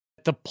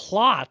the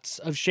plots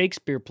of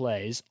Shakespeare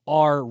plays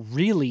are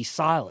really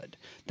solid,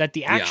 that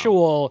the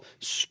actual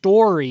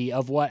story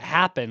of what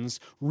happens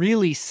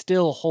really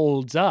still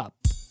holds up.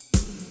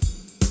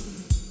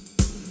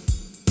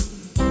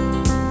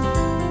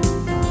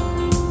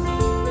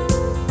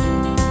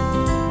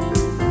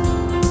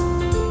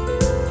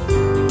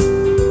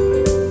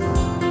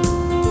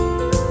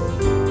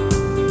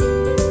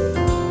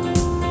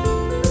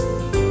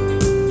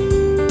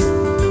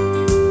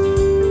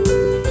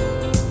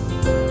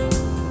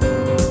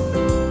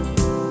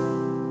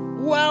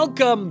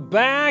 Welcome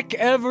back,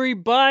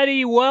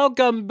 everybody.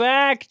 Welcome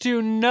back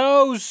to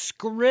No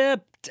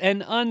Script,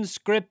 an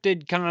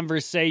unscripted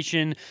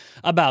conversation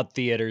about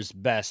theater's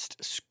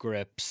best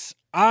scripts.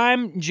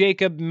 I'm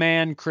Jacob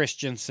Mann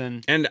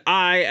Christensen. And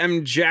I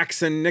am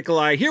Jackson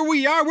Nikolai. Here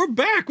we are. We're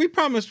back. We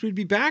promised we'd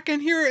be back.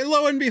 And here,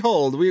 lo and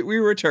behold, we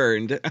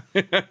returned.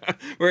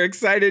 We're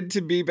excited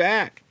to be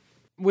back.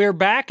 We're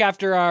back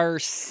after our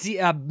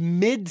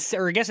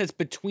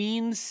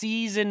between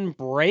season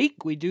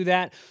break. We do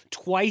that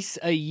twice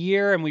a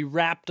year, and we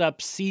wrapped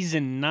up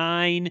season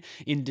 9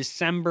 in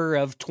December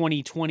of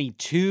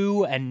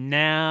 2022, and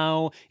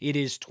now it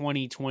is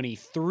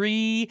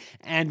 2023,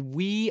 and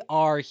we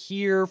are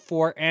here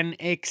for an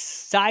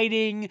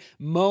exciting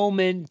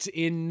moment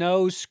in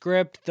No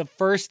Script, the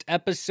first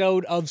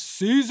episode of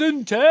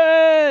season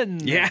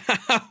 10. Yeah,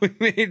 we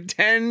made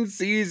 10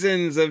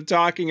 seasons of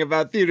talking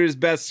about theater's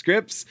best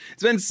scripts.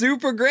 It's been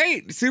super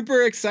great.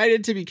 Super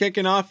excited to be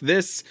kicking off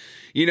this.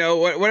 You know,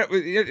 what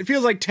it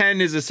feels like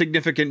 10 is a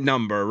significant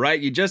number, right?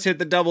 You just hit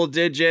the double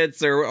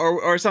digits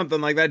or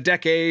something like that.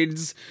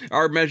 Decades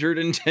are measured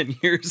in 10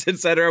 years,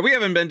 etc. We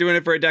haven't been doing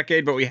it for a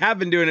decade, but we have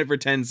been doing it for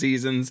 10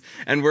 seasons.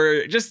 And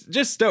we're just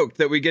stoked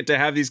that we get to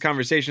have these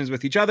conversations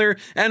with each other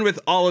and with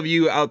all of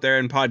you out there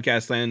in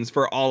podcast lands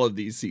for all of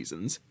these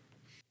seasons.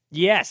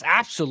 Yes,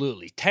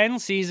 absolutely. 10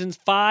 seasons,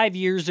 5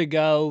 years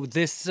ago.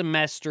 This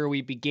semester,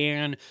 we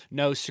began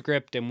No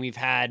Script, and we've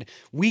had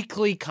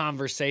weekly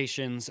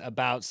conversations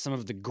about some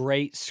of the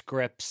great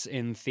scripts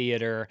in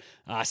theater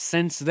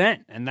since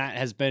then, and that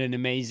has been an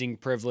amazing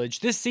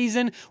privilege. This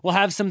season, we'll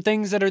have some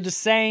things that are the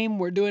same.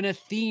 We're doing a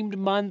themed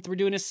month. We're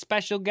doing a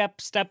special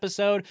guest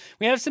episode.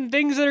 We have some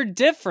things that are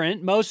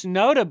different. Most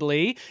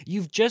notably,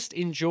 you've just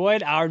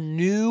enjoyed our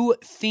new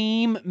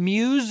theme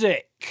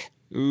music.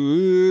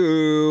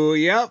 Ooh,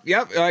 yep.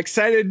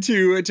 Excited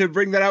to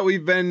bring that out.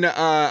 We've been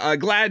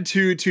glad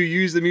to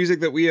use the music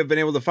that we have been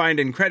able to find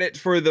and credit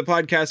for the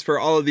podcast for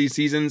all of these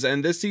seasons.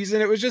 And this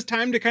season, it was just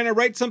time to kind of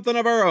write something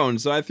of our own.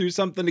 So I threw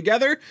something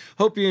together.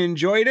 Hope you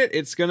enjoyed it.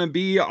 It's gonna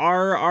be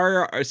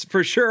our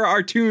for sure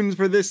our tunes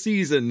for this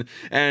season,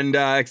 and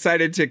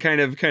excited to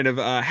kind of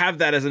have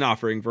that as an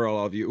offering for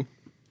all of you.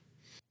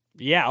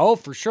 Yeah,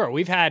 for sure.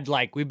 We've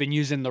been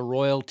using the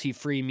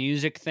royalty-free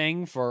music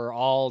thing for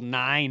all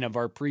 9 of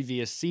our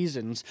previous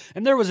seasons,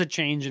 and there was a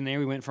change in there.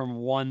 We went from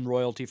one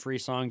royalty-free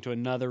song to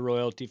another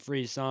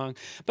royalty-free song,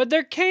 but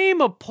there came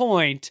a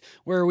point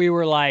where we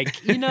were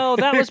like,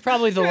 that was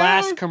probably the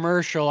last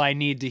commercial I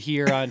need to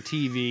hear on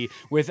TV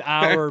with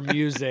our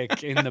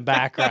music in the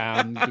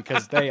background,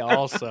 because they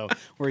also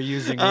were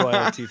using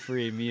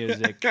royalty-free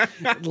music.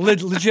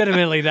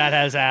 Legitimately, that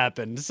has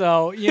happened.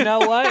 So, you know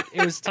what?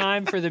 It was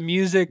time for the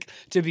music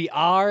to be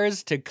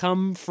ours, to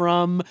come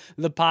from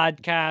the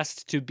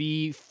podcast, to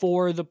be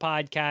for the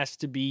podcast,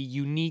 to be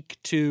unique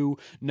to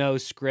No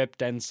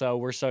Script. And so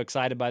we're so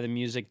excited by the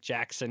music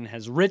Jackson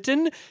has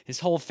written. His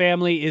whole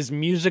family is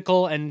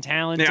musical and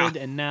talented,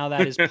 and now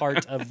that is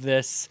part of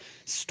this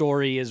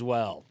story as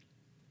well.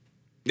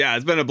 Yeah,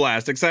 it's been a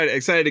blast.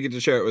 Excited to get to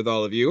share it with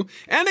all of you,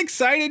 and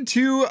excited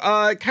to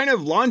kind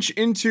of launch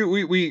into.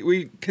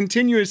 We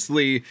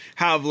continuously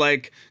have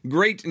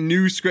great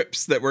new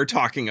scripts that we're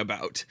talking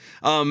about.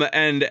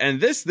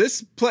 And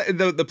this play,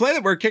 the play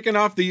that we're kicking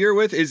off the year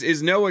with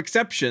is no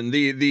exception.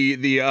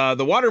 The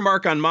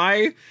watermark on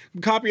my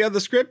copy of the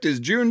script is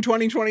June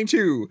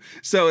 2022.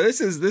 So this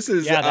is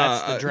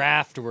that's the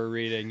draft we're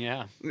reading.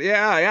 Yeah.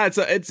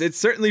 It's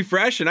certainly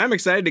fresh, and I'm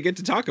excited to get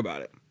to talk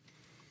about it.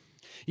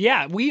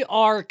 Yeah, we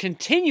are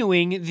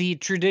continuing the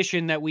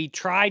tradition that we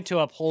try to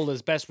uphold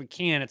as best we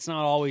can. It's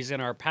not always in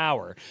our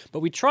power, but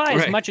we try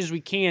as much as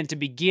we can to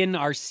begin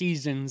our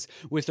seasons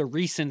with a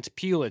recent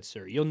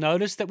Pulitzer. You'll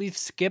notice that we've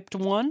skipped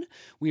one.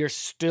 We are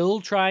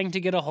still trying to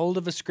get a hold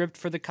of a script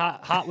for The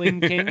Hot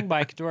Wing King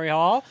by Katori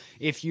Hall.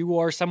 If you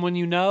or someone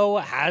you know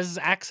has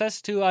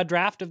access to a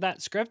draft of that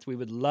script, we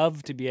would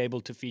love to be able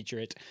to feature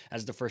it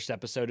as the first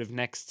episode of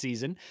next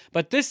season.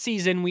 But this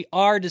season, we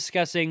are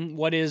discussing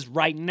what is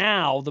right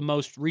now the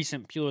most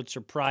recent Pulitzer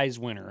Prize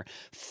winner,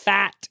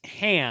 Fat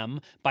Ham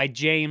by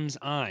James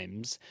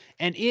Imes.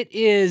 And it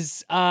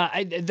is,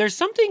 there's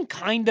something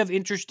kind of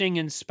interesting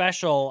and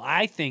special,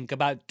 I think,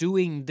 about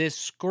doing this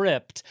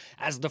script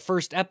as the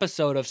first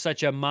episode of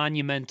such a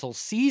monumental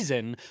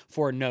season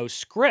for No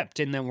Script.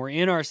 And then we're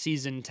in our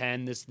season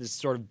 10, this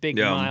sort of big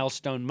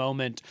milestone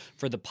moment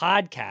for the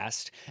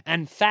podcast.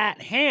 And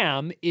Fat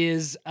Ham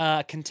is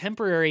a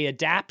contemporary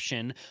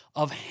adaptation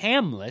of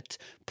Hamlet,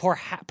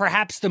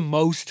 perhaps the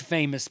most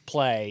famous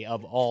play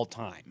of all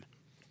time.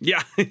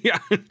 Yeah, yeah.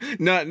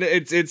 No,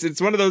 it's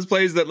one of those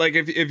plays that, like,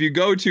 if you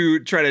go to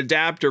try to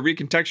adapt or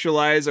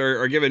recontextualize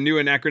or give a new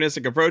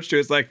anachronistic approach to it,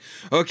 it's like,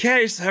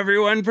 okay, so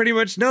everyone pretty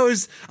much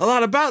knows a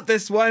lot about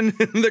this one.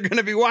 They're going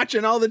to be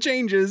watching all the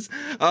changes.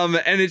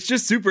 And it's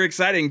just super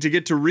exciting to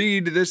get to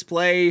read this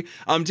play,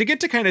 to get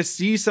to kind of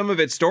see some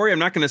of its story. I'm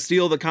not going to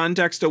steal the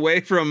context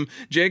away from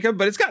Jacob,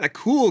 but it's got a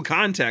cool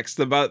context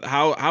about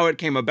how it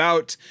came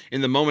about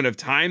in the moment of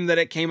time that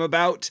it came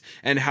about,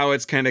 and how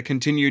it's kind of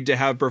continued to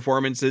have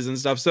performances and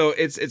stuff. So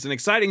it's an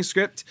exciting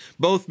script,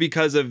 both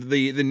because of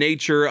the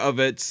nature of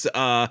its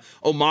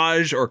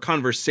homage or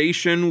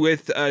conversation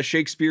with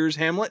Shakespeare's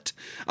Hamlet,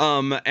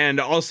 and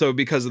also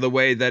because of the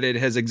way that it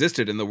has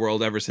existed in the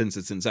world ever since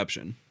its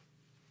inception.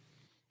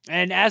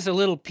 And as a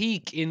little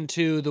peek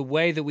into the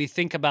way that we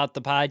think about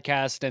the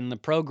podcast and the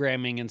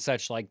programming and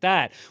such like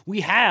that,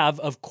 we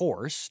have, of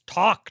course,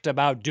 talked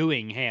about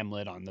doing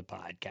Hamlet on the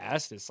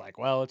podcast. It's like,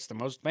 well, it's the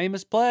most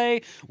famous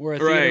play. We're a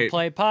theater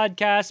play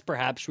podcast.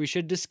 Perhaps we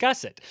should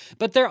discuss it.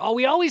 But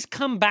we always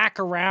come back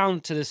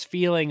around to this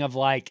feeling of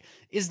like,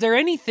 is there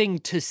anything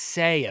to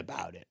say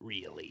about it,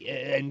 really,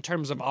 in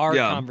terms of our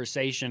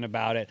conversation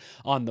about it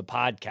on the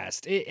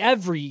podcast?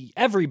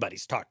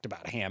 Everybody's talked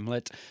about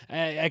Hamlet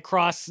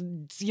across,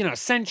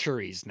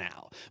 centuries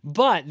now.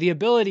 But the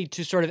ability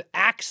to sort of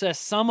access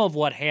some of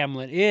what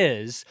Hamlet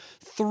is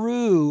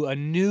through a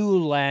new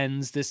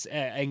lens, this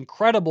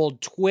incredible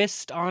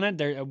twist on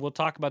it. We'll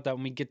talk about that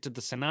when we get to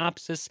the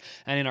synopsis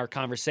and in our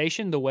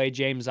conversation, the way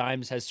James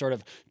Imes has sort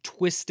of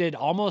twisted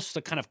almost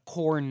the kind of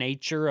core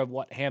nature of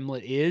what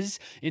Hamlet is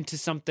into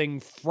something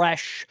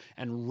fresh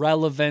and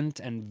relevant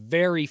and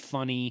very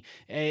funny.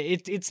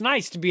 It's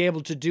nice to be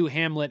able to do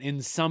Hamlet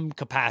in some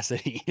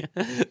capacity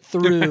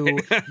through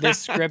this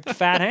script,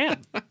 Fat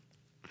Ham.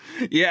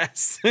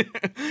 Yes.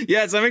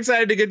 Yes, I'm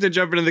excited to get to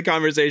jump into the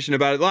conversation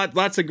about it.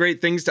 Lots of great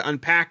things to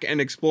unpack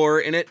and explore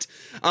in it.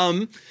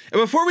 And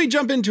before we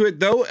jump into it,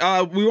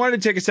 though, we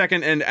wanted to take a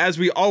second and, as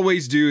we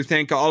always do,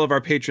 thank all of our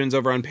patrons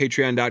over on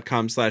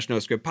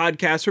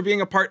patreon.com/NoScriptPodcast for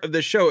being a part of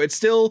this show. It's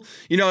still,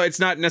 it's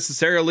not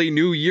necessarily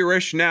New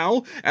Yearish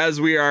now,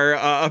 as we are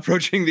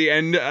approaching the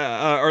end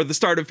or the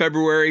start of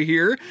February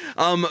here.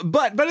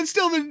 But it's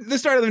still the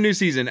start of the new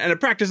season, and a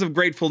practice of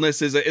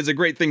gratefulness is a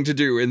great thing to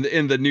do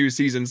in the new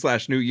season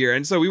 / new year.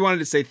 And so we wanted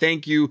to say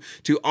thank you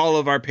to all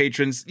of our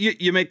patrons.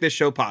 You make this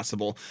show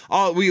possible.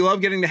 We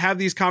love getting to have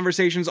these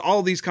conversations,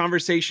 all these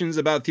conversations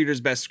about theater's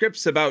best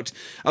scripts, about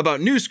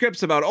new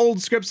scripts, about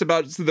old scripts,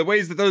 about the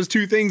ways that those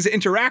two things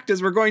interact,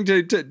 as we're going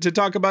to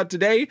talk about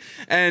today.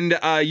 And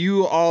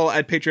you all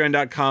at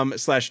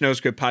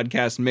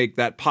patreon.com/NoScriptPodcast make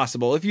that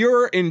possible. If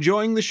you're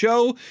enjoying the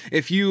show,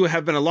 if you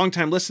have been a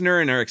longtime listener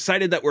and are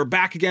excited that we're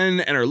back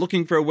again and are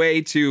looking for a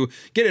way to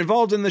get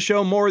involved in the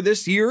show more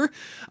this year,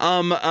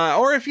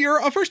 or if you're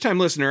a first-time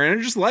listener and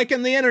are just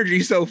liking the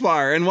energy so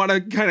far and want to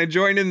kind of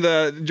join in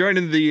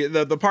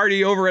the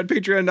party over at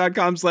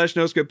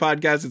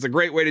patreon.com/NoScriptPodcast, it's a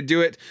great way to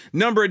do it.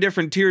 Number of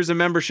different tiers of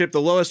membership,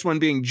 the lowest one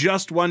being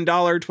just $1,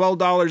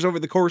 $12 over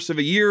the course of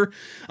a year.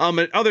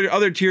 And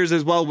other tiers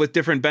as well with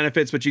different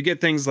benefits, but you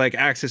get things like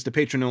access to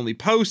patron-only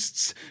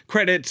posts,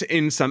 credit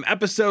in some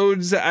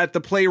episodes at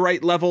the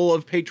playwright level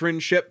of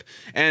patronship,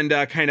 and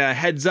kind of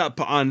heads up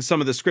on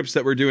some of the scripts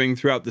that we're doing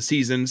throughout the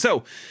season.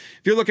 So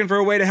if you're looking for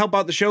a way to help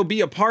out the show,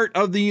 be a part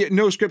of the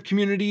No Script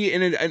community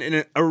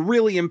in a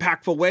really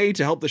impactful way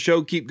to help the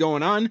show keep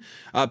going on,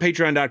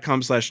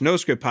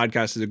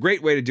 patreon.com/NoScriptPodcast is a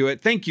great way to do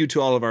it. Thank you to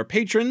all of our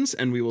patrons,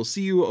 and we will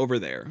see you over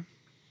there.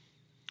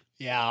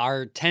 Yeah,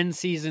 our 10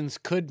 seasons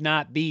could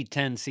not be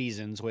 10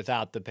 seasons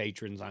without the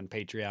patrons on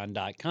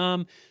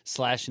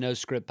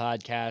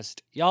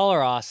patreon.com/NoScriptPodcast. Y'all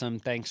are awesome.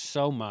 Thanks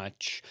so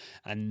much.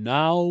 And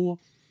now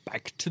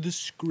back to the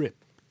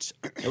script.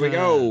 Here we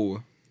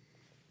go.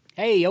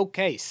 Hey,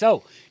 okay,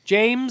 so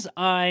James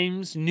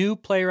Imes, new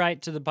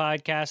playwright to the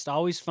podcast,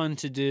 always fun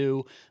to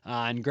do,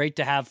 and great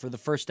to have for the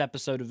first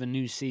episode of a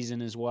new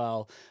season as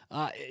well.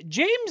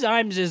 James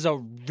Imes is a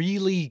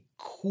really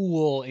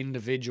cool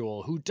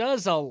individual who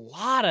does a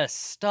lot of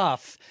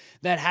stuff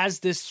that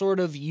has this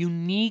sort of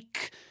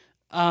unique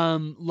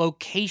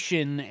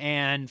location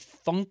and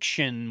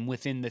function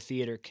within the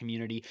theater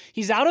community.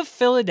 He's out of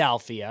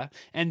Philadelphia,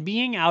 and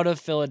being out of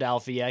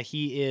Philadelphia,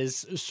 he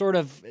is sort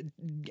of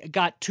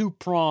got two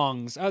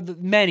prongs,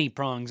 many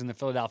prongs in the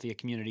Philadelphia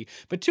community,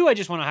 but two I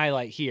just want to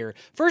highlight here.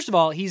 First of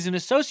all, he's an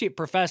associate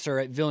professor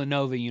at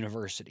Villanova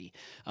University,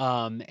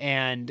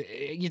 and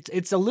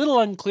it's a little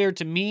unclear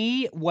to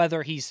me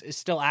whether he's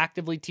still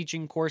actively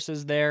teaching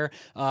courses there,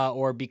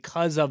 or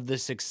because of the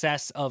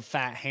success of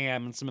Fat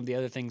Ham and some of the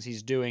other things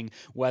he's doing,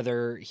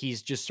 whether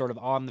he's just sort of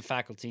on the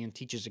faculty and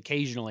teaches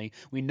occasionally.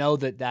 We know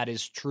that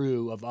is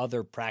true of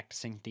other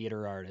practicing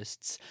theater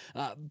artists.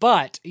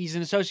 But he's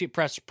an associate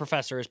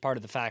professor as part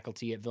of the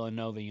faculty at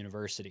Villanova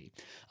University.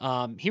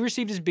 He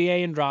received his BA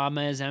in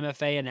drama, his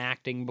MFA in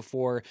acting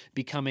before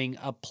becoming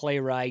a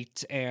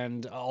playwright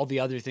and all the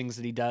other things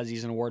that he does.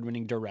 He's an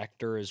award-winning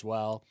director as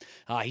well.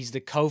 He's the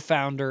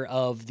co-founder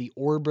of the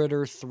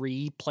Orbiter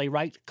 3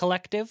 Playwright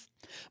Collective.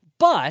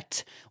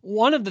 But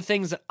one of the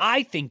things that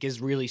I think is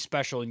really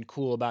special and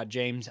cool about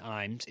James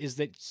Imes is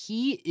that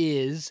he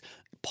is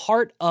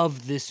part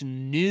of this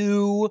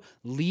new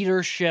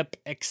leadership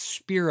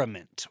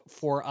experiment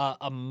for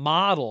a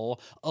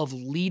model of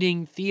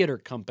leading theater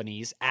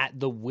companies at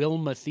the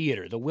Wilma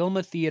Theater. The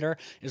Wilma Theater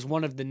is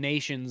one of the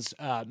nation's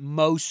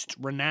most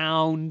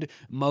renowned,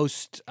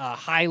 most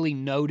highly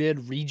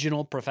noted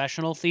regional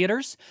professional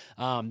theaters.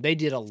 They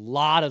did a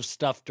lot of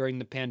stuff during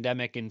the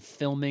pandemic in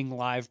filming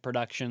live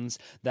productions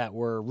that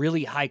were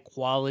really high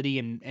quality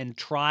and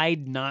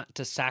tried not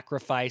to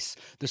sacrifice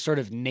the sort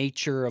of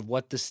nature of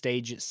what the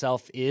stage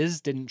itself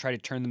is, didn't try to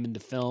turn them into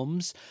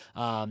films.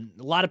 A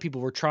lot of people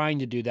were trying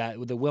to do that.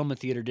 The Wilma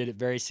Theater did it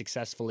very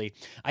successfully.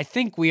 I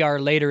think we are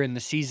later in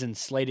the season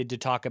slated to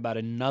talk about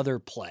another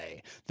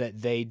play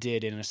that they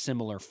did in a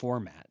similar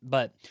format,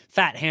 but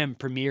Fat Ham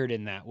premiered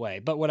in that way.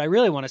 But what I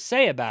really want to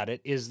say about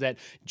it is that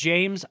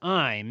James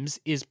Imes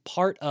is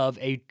part of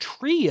a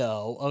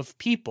trio of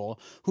people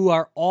who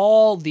are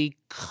all the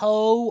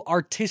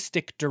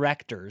co-artistic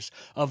directors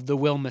of the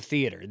Wilma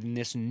Theater in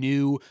this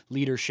new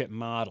leadership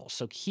model.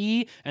 So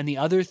he and the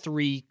other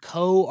three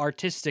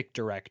co-artistic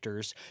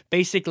directors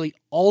basically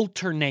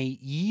alternate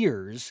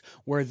years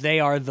where they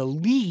are the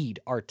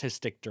lead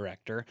artistic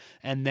director,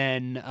 and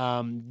then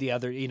the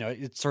other,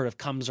 it sort of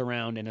comes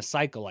around in a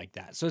cycle like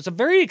that. So it's a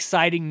very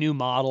exciting new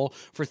model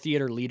for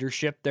theater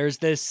leadership. There's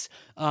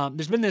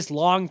been this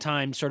long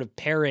time sort of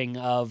pairing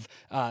of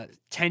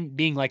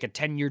being like a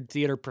tenured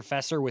theater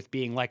professor with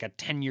being like a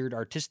tenured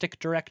artistic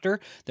director.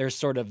 There's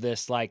sort of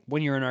this, like,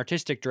 when you're an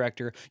artistic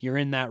director, you're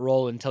in that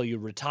role until you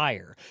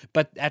retire.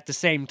 But at the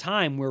same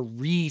time, we're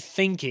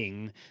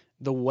rethinking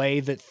the way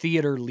that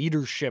theater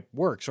leadership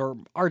works, or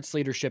arts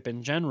leadership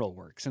in general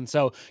works. And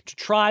so to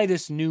try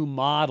this new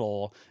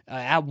model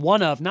at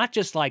one of, not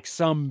just like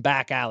some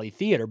back alley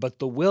theater, but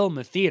the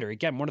Wilma Theater,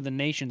 again, one of the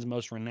nation's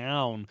most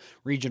renowned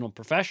regional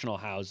professional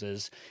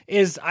houses,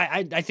 is,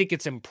 I think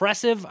it's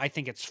impressive. I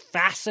think it's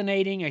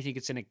fascinating. I think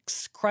it's an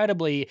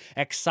incredibly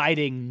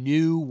exciting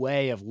new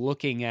way of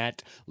looking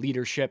at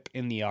leadership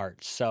in the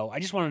arts. So I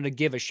just wanted to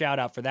give a shout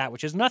out for that,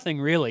 which has nothing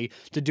really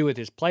to do with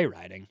his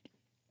playwriting.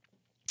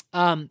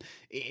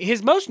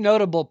 His most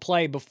notable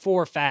play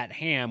before Fat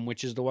Ham,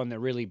 which is the one that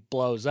really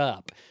blows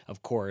up,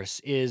 of course,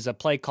 is a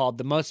play called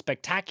The Most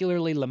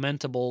Spectacularly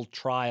Lamentable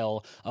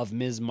Trial of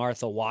Ms.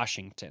 Martha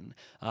Washington,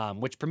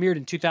 which premiered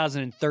in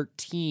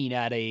 2013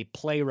 at a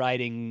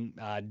playwriting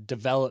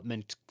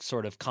development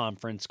sort of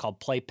conference called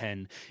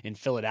Playpen in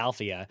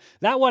Philadelphia.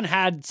 That one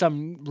had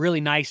some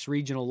really nice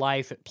regional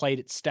life. It played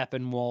at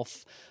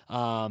Steppenwolf.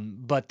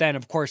 But then,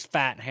 of course,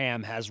 Fat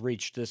Ham has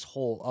reached this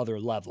whole other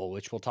level,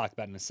 which we'll talk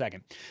about in a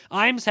second.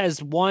 Imes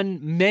has won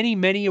many,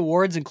 many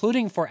awards,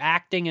 including for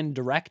acting and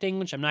directing,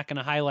 which I'm not going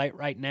to highlight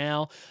right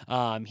now.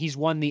 He's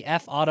won the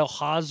F. Otto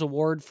Haas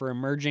Award for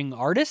Emerging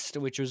Artist,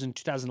 which was in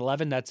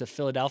 2011. That's a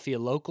Philadelphia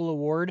local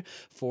award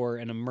for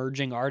an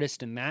emerging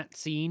artist in that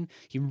scene.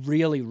 He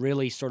really,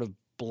 really sort of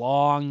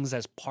belongs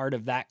as part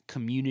of that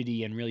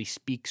community and really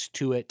speaks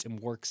to it and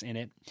works in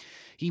it.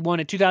 He won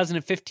a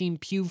 2015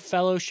 Pew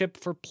Fellowship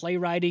for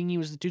playwriting. He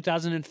was the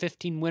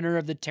 2015 winner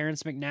of the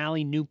Terrence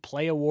McNally New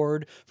Play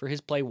Award for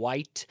his play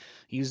White.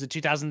 He was the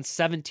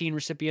 2017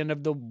 recipient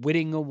of the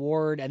Whiting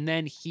Award, and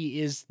then he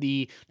is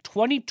the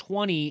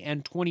 2020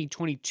 and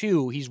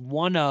 2022. He's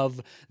one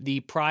of the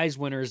prize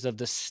winners of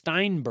the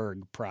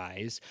Steinberg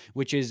Prize,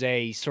 which is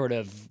a sort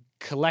of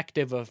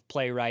collective of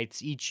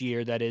playwrights each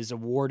year that is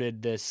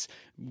awarded this,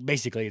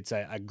 basically it's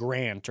a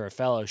grant or a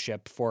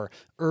fellowship for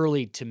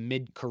early to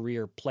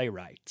mid-career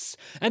playwrights.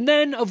 And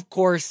then, of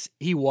course,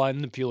 he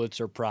won the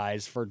Pulitzer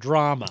Prize for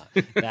drama,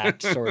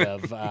 that sort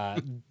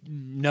of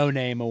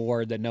no-name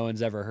award that no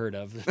one's ever heard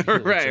of.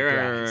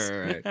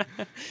 Right.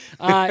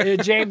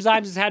 James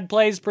Imes has had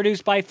plays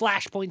produced by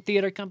Flashpoint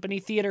Theater Company,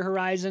 Theater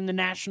Horizon, the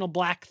National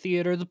Black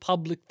Theater, the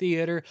Public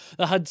Theater,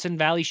 the Hudson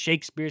Valley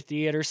Shakespeare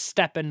Theater,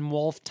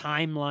 Steppenwolf,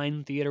 Timeline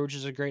Theater, which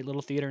is a great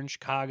little theater in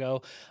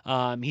Chicago.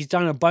 He's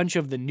done a bunch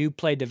of the new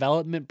play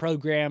development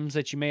programs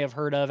that you may have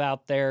heard of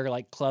out there,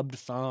 like Clubbed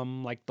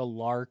Thumb, like The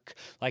Lark,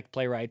 like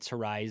Playwrights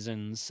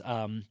Horizons.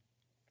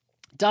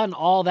 Done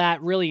all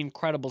that really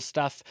incredible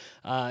stuff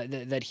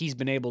that he's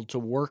been able to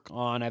work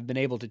on. I've been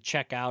able to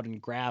check out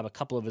and grab a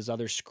couple of his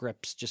other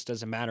scripts just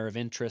as a matter of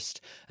interest.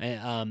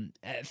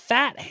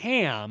 Fat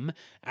Ham,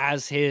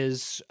 as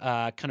his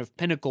kind of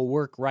pinnacle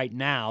work right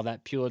now,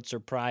 that Pulitzer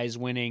Prize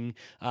winning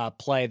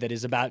play that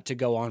is about to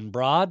go on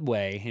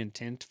Broadway, hint,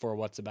 hint, for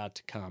what's about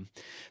to come,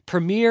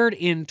 premiered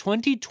in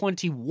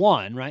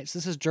 2021, right? So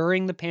this is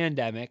during the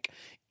pandemic,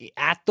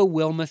 at the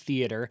Wilma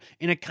Theater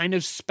in a kind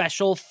of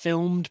special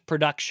filmed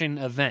production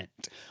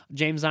event.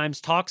 James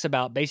Imes talks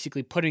about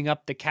basically putting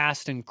up the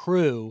cast and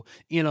crew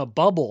in a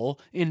bubble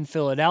in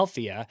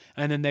Philadelphia,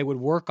 and then they would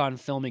work on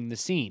filming the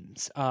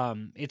scenes.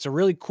 It's a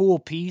really cool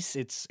piece.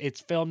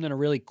 It's filmed in a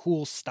really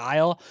cool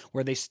style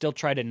where they still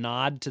try to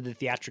nod to the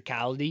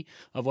theatricality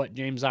of what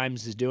James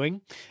Imes is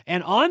doing.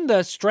 And on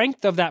the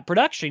strength of that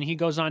production, he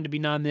goes on to be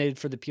nominated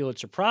for the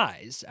Pulitzer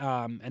Prize.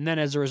 And then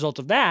as a result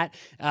of that,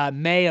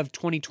 May of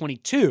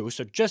 2022,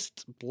 so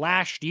just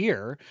last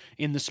year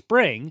in the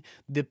spring,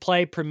 the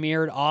play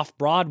premiered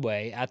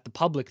off-Broadway at the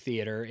Public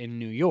Theater in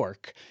New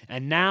York.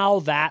 And now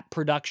that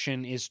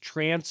production is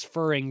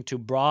transferring to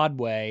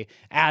Broadway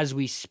as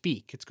we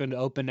speak. It's going to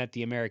open at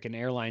the American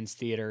Airlines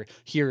Theater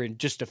here in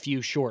just a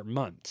few short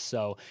months.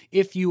 So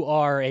if you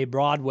are a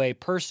Broadway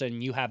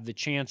person, you have the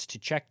chance to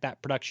check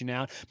that production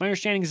out. My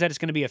understanding is that it's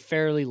going to be a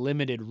fairly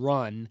limited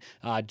run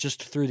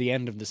just through the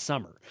end of the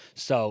summer.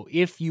 So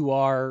if you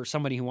are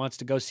somebody who wants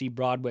to go see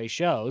Broadway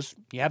shows,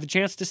 you have a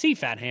chance to see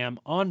Fat Ham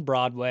on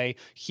Broadway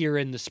here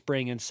in the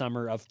spring and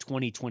summer of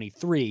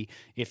 2023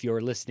 if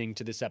you're listening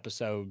to this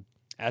episode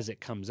as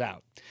it comes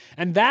out.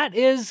 And that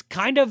is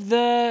kind of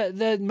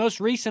the most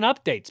recent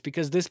updates,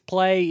 because this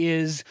play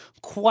is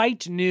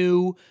quite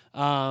new.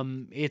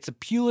 It's a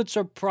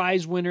Pulitzer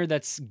Prize winner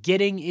that's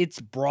getting its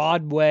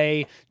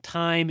Broadway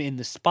time in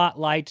the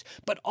spotlight.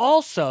 But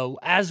also,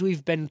 as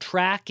we've been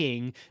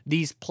tracking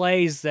these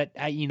plays that,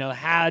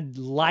 had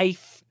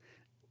life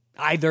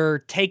either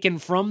taken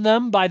from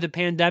them by the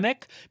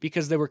pandemic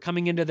because they were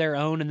coming into their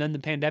own and then the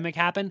pandemic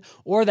happened,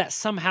 or that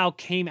somehow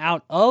came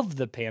out of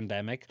the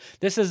pandemic.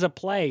 This is a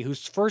play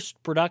whose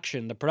first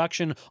production, the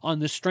production on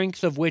the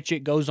strength of which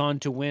it goes on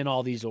to win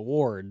all these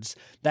awards,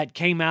 that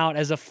came out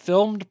as a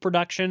filmed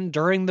production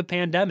during the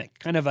pandemic,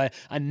 kind of a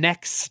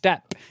next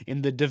step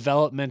in the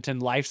development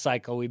and life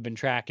cycle we've been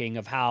tracking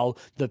of how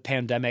the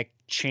pandemic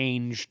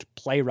changed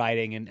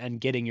playwriting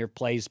and getting your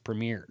plays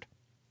premiered.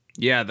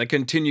 Yeah, the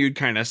continued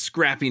kind of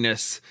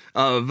scrappiness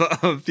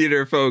of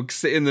theater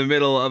folks in the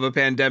middle of a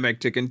pandemic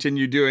to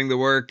continue doing the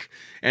work,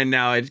 and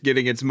now it's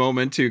getting its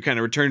moment to kind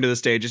of return to the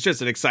stage. It's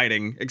just an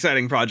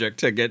exciting project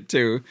to get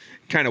to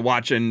kind of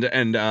watch and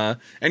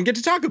get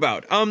to talk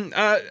about.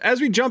 As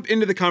we jump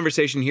into the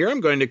conversation here,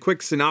 I'm going to quick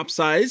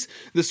synopsize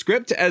the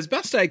script as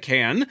best I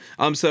can,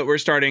 so that we're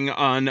starting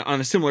on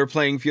a similar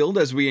playing field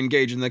as we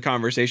engage in the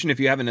conversation.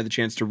 If you haven't had the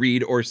chance to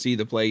read or see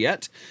the play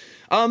yet.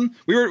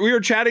 We were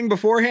chatting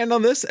beforehand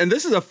on this, and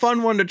this is a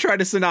fun one to try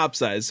to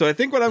synopsize. So I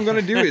think what I'm going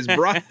to do is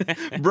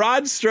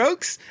broad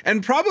strokes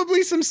and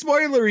probably some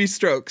spoilery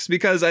strokes,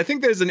 because I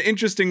think there's an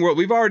interesting world.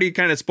 We've already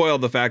kind of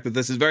spoiled the fact that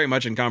this is very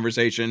much in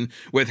conversation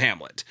with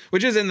Hamlet,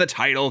 which is in the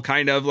title,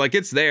 kind of like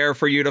it's there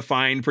for you to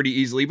find pretty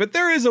easily. But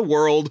there is a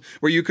world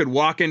where you could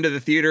walk into the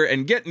theater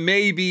and get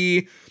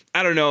maybe,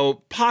 I don't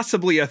know,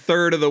 possibly a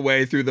third of the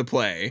way through the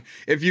play.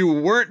 If you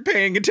weren't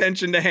paying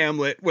attention to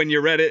Hamlet when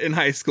you read it in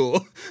high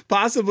school,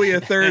 possibly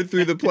a third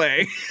through the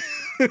play,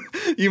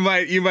 you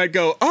might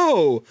go,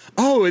 oh,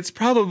 it's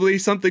probably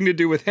something to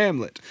do with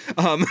Hamlet.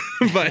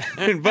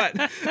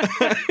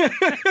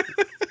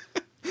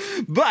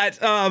 But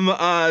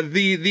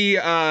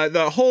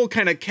the whole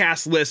kind of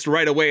cast list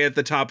right away at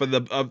the top of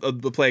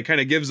the play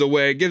kind of gives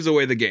away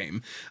the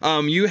game.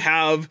 You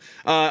have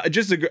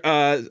just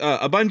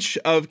a bunch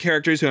of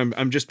characters who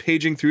I'm just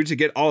paging through to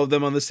get all of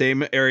them on the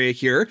same area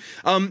here.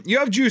 You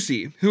have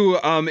Juicy, who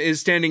is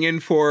standing in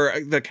for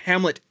the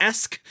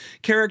Hamlet-esque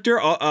character.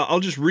 I'll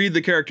just read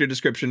the character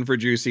description for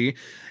Juicy.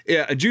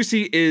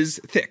 Juicy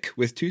is thick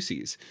with 2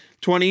 C's.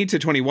 20 to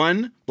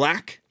 21,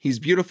 black, he's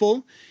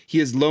beautiful, he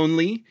is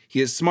lonely,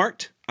 he is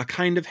smart, a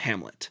kind of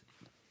Hamlet.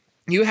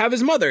 You have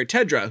his mother,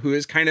 Tedra, who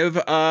is kind of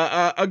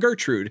a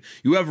Gertrude.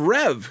 You have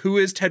Rev, who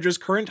is Tedra's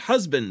current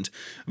husband,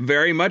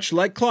 very much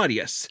like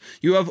Claudius.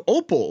 You have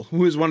Opal,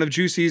 who is one of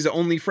Juicy's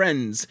only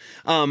friends.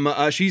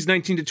 She's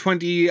 19 to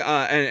 20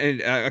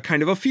 and a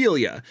kind of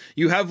Ophelia.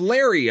 You have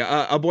Larry,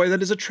 a boy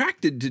that is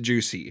attracted to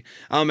Juicy.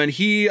 And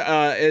he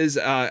is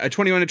a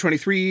 21 to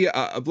 23,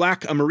 a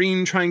black, a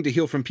Marine trying to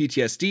heal from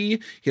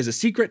PTSD. He has a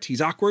secret,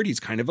 he's awkward, he's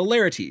kind of a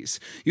Laertes.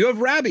 You have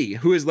Rabbi,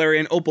 who is Larry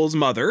and Opal's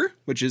mother,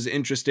 which is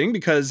interesting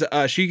because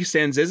she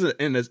stands as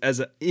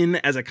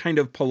a kind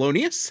of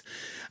Polonius.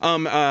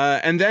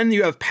 And then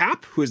you have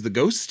Pap, who is the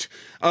ghost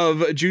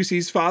of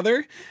Juicy's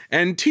father,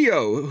 and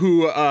Tio,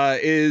 who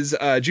is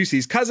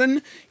Juicy's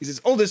cousin. He's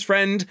his oldest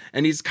friend,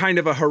 and he's kind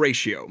of a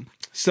Horatio.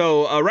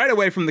 So right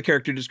away from the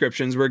character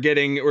descriptions, we're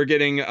getting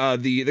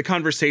the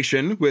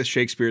conversation with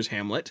Shakespeare's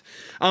Hamlet.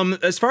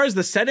 As far as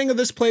the setting of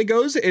this play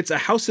goes, it's a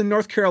house in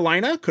North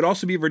Carolina, could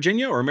also be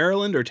Virginia or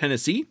Maryland or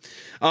Tennessee.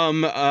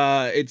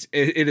 It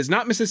is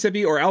not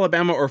Mississippi or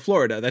Alabama or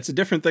Florida. That's a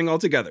different thing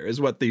altogether, is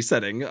what the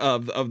setting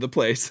of the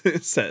place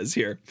says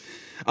here.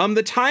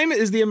 The time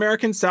is the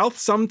American South,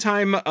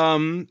 sometime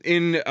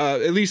in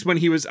at least when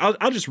he was.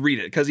 I'll just read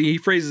it because he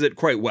phrases it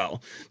quite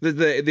well.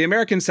 The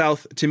American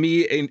South to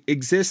me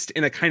exists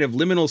in a kind of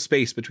liminal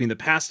space between the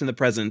past and the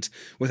present,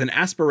 with an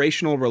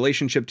aspirational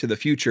relationship to the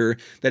future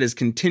that is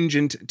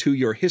contingent to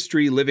your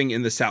history living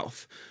in the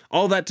South.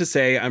 All that to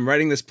say, I'm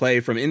writing this play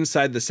from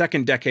inside the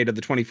second decade of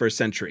the 21st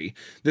century.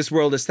 This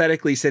world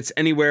aesthetically sits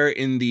anywhere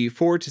in the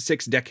 4 to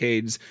 6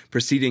 decades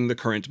preceding the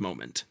current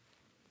moment.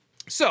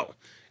 So,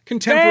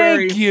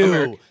 contemporary. Thank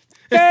you.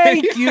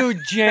 Thank you,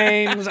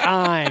 James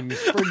Imes,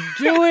 for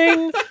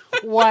doing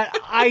what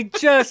I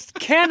just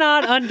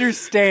cannot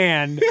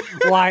understand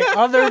why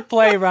other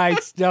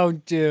playwrights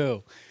don't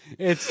do.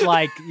 It's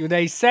like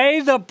they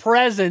say the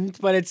present,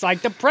 but it's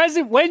like the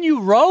present when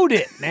you wrote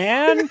it,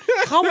 man.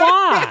 Come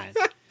on.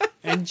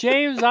 And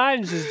James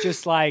Imes is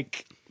just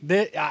like,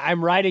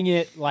 I'm writing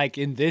it like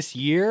in this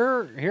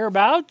year,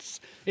 hereabouts.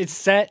 It's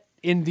set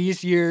in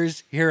these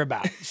years,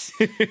 hereabouts.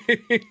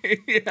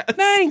 Yes.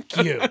 Thank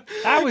you.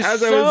 I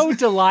was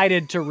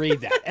delighted to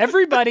read that.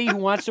 Everybody who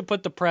wants to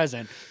put the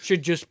present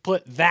should just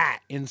put that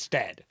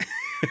instead.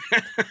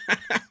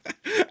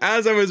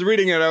 As I was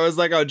reading it, I was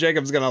like, oh,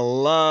 Jacob's going to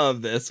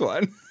love this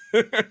one.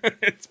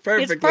 It's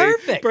perfect. It's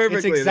perfect.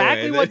 It's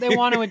exactly what they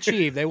want to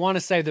achieve. They want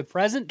to say the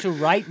present to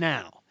right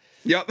now.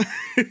 Yep.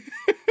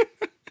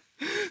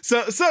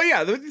 So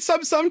yeah,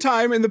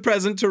 sometime in the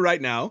present to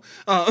right now.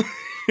 So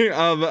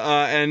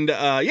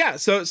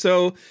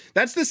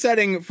that's the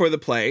setting for the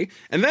play.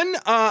 And then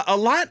a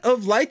lot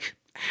of like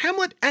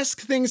Hamlet-esque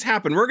things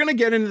happen. We're going to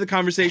get into the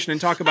conversation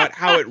and talk about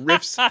how it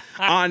riffs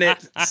on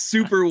it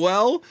super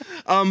well.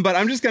 But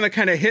I'm just going to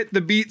kind of hit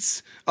the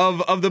beats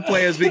of the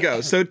play as we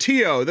go. So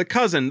Tio, the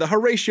cousin, the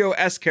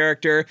Horatio-esque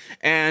character,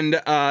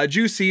 and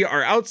Juicy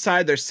are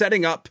outside. They're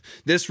setting up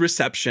this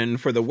reception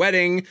for the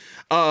wedding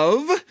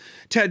of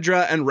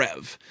Tedra and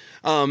Rev.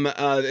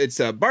 It's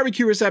a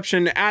barbecue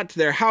reception at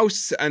their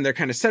house, and they're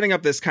kind of setting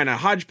up this kind of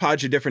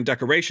hodgepodge of different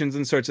decorations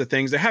and sorts of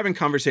things. They're having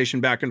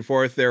conversation back and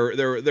forth. Their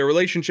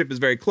relationship is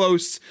very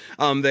close.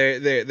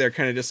 They're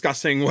kind of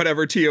discussing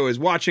whatever Tio is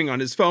watching on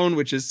his phone,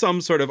 which is some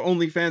sort of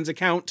OnlyFans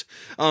account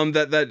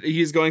that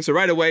he's going. So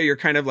right away, you're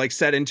kind of like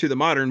set into the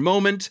modern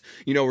moment.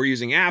 You know, we're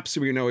using apps.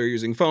 We know we're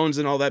using phones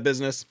and all that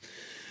business.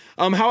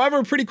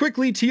 However, pretty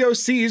quickly, Tio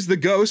sees the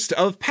ghost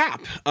of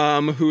Pap,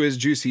 who is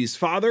Juicy's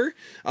father,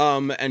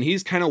 and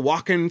he's kind of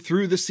walking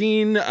through the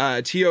scene.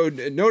 Tio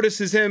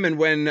notices him, and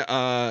when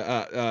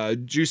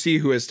Juicy,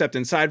 who has stepped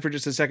inside for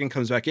just a second,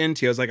 comes back in,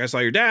 Tio's like, I saw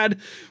your dad.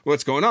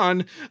 What's going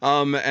on?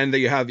 And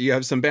you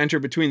have some banter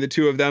between the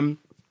two of them.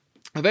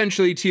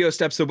 Eventually, Tio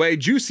steps away.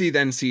 Juicy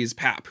then sees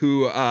Pap,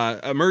 who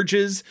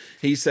emerges.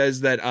 He says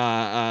that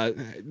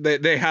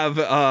they have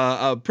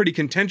a pretty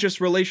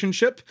contentious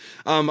relationship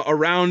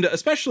around,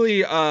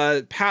 especially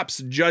Pap's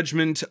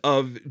judgment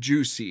of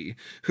Juicy,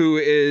 who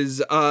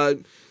is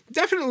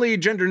definitely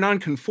gender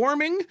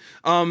non-conforming.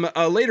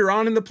 Later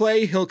on in the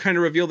play, he'll kind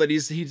of reveal that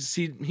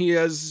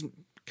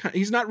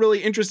he's not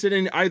really interested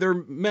in either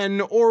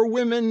men or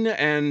women,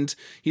 and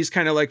he's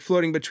kind of like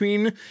floating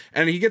between,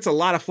 and he gets a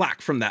lot of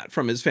flack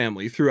from his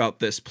family throughout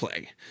this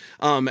play.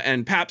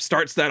 And Pap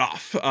starts that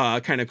off,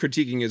 kind of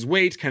critiquing his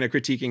weight, kind of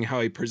critiquing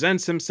how he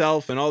presents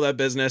himself and all that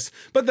business,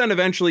 but then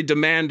eventually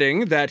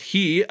demanding that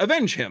he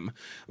avenge him,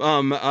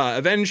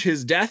 avenge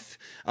his death.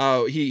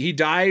 He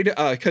died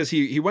because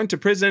he went to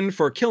prison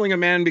for killing a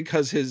man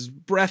because his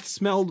breath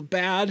smelled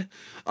bad.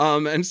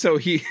 And so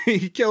he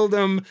killed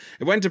him,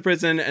 went to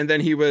prison, and then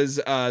he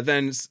was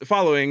then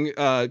following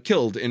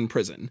killed in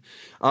prison.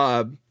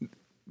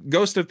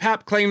 Ghost of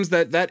Pap claims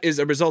that is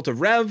a result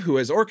of Rev, who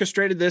has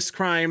orchestrated this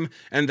crime,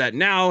 and that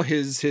now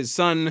his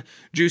son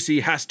Juicy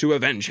has to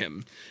avenge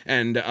him.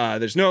 And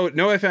there's no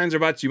ifs, ands, or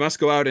buts. You must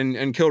go out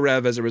and kill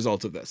Rev as a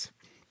result of this.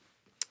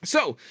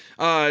 So,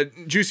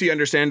 Juicy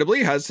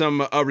understandably has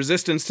some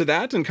resistance to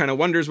that and kind of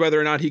wonders whether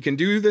or not he can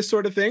do this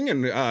sort of thing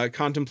and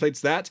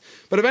contemplates that.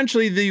 But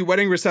eventually the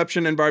wedding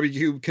reception and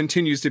barbecue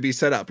continues to be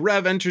set up.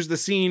 Rev enters the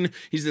scene.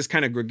 He's this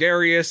kind of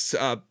gregarious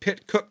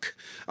pit cook.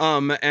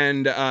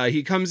 And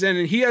he comes in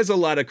and he has a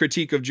lot of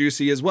critique of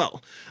Juicy as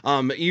well.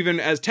 Even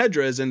as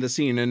Tedra is in the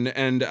scene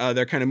and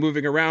they're kind of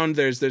moving around,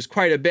 there's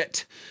quite a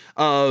bit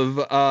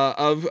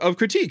of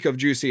critique of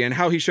Juicy and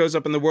how he shows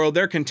up in the world.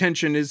 Their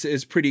contention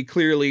is pretty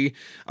clearly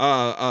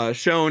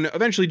shown.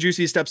 Eventually,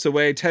 Juicy steps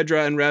away.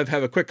 Tedra and Rev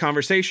have a quick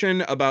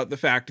conversation about the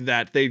fact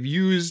that they've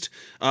used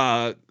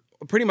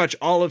pretty much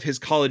all of his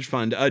college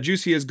fund.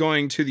 Juicy is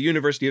going to the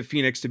University of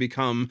Phoenix to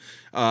become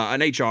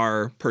an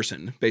HR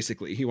person,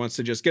 basically. He wants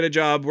to just get a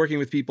job working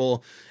with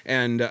people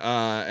and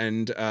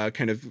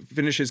kind of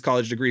finish his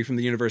college degree from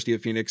the University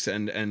of Phoenix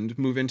and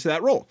move into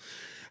that role.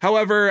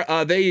 However,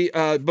 they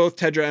both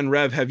Tedra and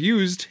Rev have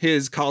used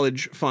his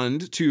college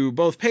fund to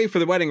both pay for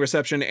the wedding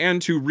reception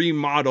and to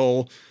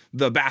remodel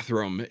the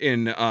bathroom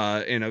in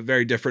a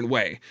very different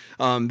way.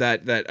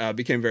 That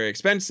became very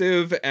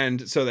expensive,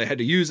 and so they had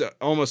to use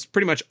almost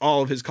pretty much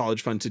all of his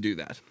college fund to do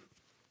that.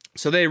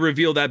 So they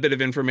reveal that bit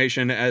of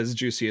information as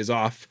Juicy is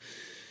off.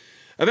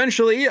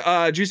 Eventually,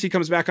 Juicy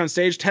comes back on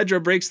stage.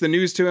 Tedra breaks the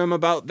news to him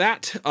about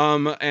that,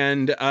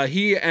 and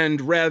he and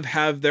Rev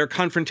have their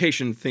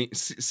confrontation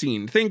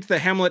scene. Think the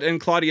Hamlet and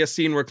Claudius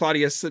scene where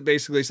Claudius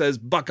basically says,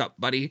 "Buck up,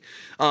 buddy."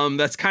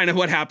 That's kind of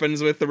what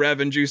happens with the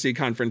Rev and Juicy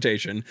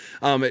confrontation.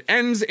 It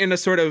ends in a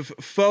sort of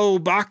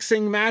faux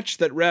boxing match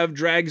that Rev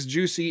drags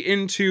Juicy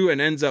into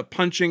and ends up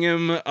punching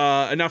him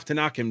enough to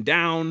knock him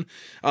down,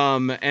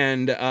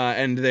 and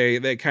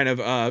they kind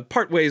of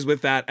part ways with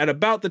that at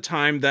about the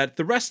time that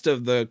the rest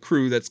of the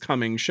crew that's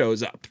coming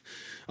shows up.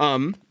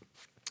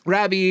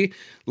 Rabi,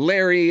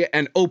 Larry,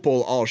 and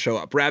Opal all show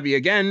up. Rabi,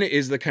 again,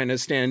 is the kind of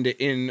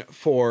stand-in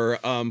for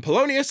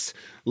Polonius,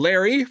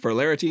 Larry for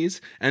Laertes,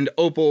 and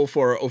Opal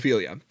for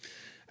Ophelia.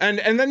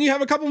 And then you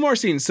have a couple more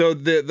scenes. So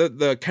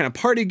the kind of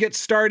party gets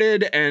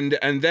started, and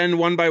then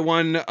one by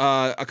one,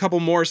 a couple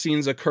more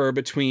scenes occur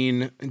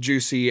between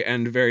Juicy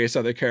and various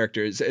other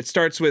characters. It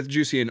starts with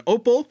Juicy and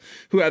Opal,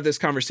 who have this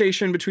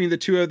conversation between the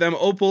two of them.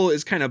 Opal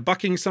is kind of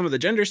bucking some of the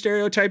gender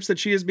stereotypes that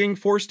she is being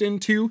forced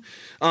into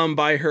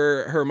by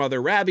her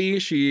mother, Rabi.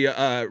 She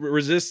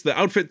resists the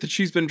outfit that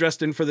she's been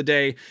dressed in for the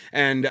day,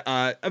 and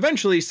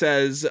eventually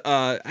says,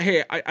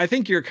 "Hey, I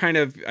think you're kind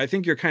of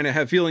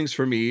have feelings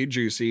for me,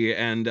 Juicy,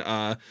 and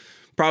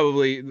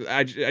probably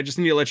I just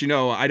need to let you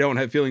know I don't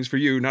have feelings for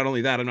you. Not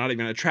only that, I'm not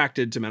even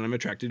attracted to men. I'm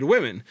attracted to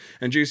women."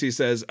 And Juicy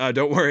says,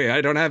 "Don't worry, I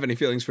don't have any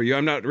feelings for you.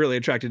 I'm not really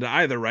attracted to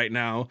either right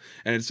now."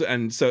 And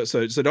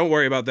so don't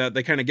worry about that.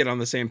 They kind of get on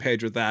the same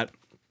page with that.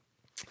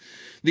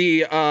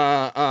 The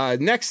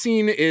next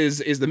scene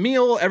is the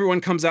meal. Everyone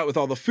comes out with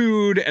all the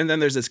food, and then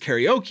there's this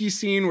karaoke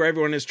scene where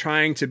everyone is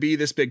trying to be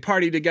this big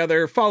party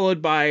together,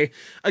 followed by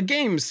a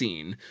game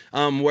scene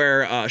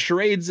where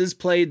charades is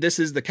played. This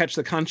is the catch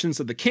the conscience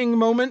of the king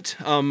moment,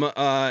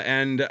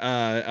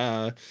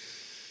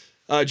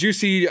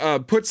 Juicy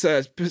puts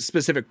a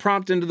specific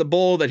prompt into the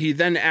bowl that he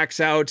then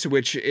acts out,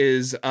 which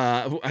is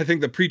I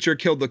think the preacher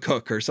killed the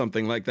cook or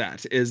something like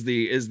that is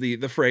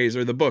the phrase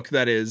or the book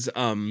that is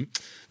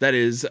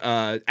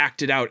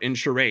acted out in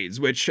charades,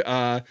 which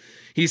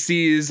he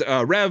sees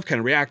Rev kind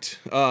of react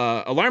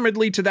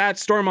alarmedly to that,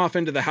 storm off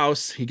into the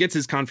house. He gets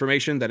his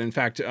confirmation that in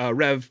fact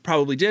Rev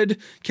probably did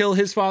kill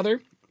his father,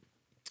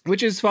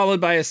 which is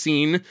followed by a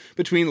scene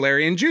between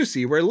Larry and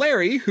Juicy, where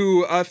Larry,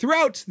 who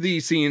throughout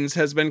the scenes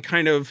has been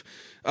kind of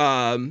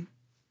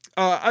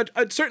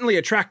certainly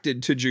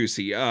attracted to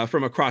Juicy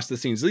from across the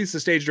scenes. At least the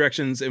stage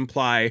directions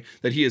imply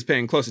that he is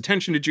paying close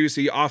attention to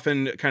Juicy,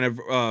 often kind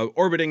of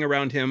orbiting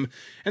around him.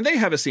 And they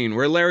have a scene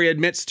where Larry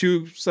admits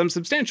to some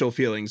substantial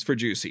feelings for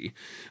Juicy.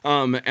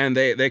 And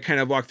they kind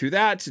of walk through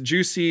that.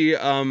 Juicy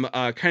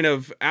kind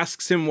of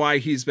asks him why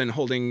he's been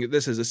holding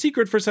this as a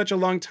secret for such a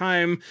long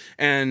time.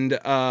 And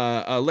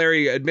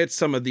Larry admits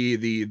some of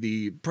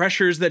the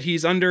pressures that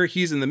he's under.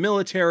 He's in the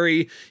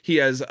military. He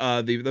has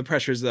the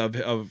pressures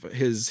of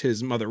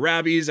his mother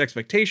Rabi's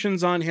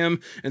expectations on him,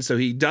 and so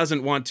he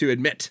doesn't want to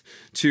admit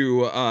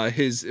to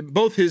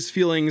both his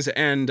feelings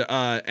and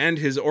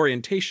his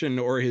orientation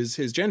or his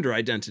gender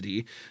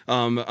identity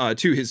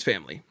to his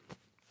family.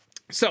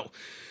 So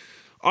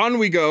on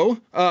we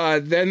go.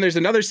 Then there's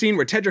another scene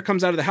where Tedra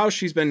comes out of the house.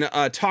 She's been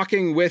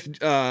talking with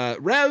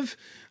Rev.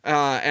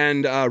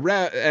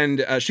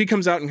 And she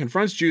comes out and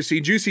confronts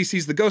Juicy. Juicy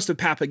sees the ghost of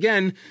Pap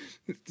again.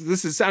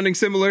 This is sounding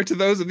similar to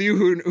those of you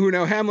who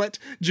know Hamlet.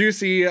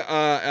 Juicy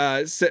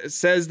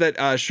says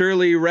that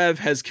surely Rev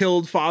has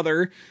killed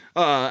father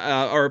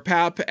or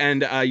Pap,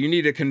 and you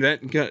need to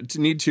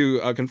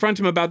confront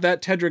him about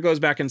that. Tedra goes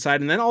back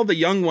inside, and then all the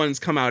young ones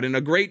come out in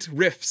a great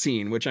riff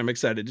scene, which I'm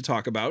excited to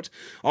talk about.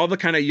 All the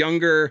kind of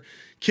younger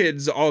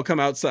kids all come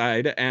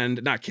outside,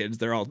 and not kids,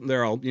 they're all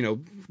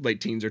late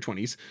teens or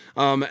 20s,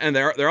 and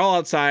they're all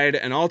outside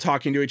and all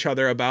talking to each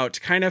other about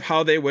kind of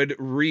how they would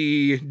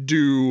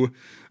redo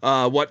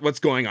what's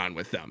going on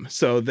with them.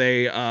 So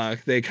they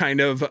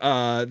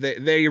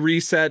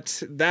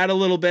reset that a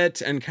little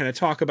bit and kind of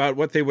talk about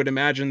what they would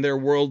imagine their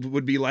world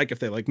would be like if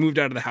they moved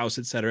out of the house,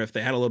 etc., if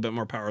they had a little bit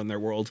more power in their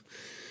world.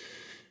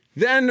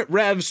 Then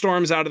Rev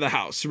storms out of the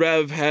house.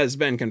 Rev has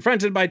been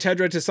confronted by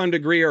Tedra to some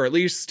degree, or at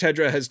least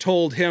Tedra has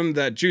told him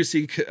that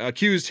Juicy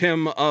accused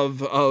him of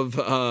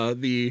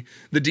the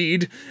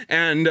deed,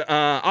 and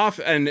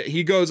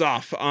he goes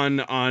off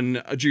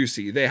on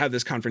Juicy. They have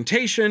this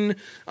confrontation.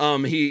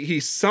 He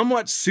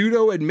somewhat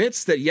pseudo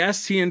admits that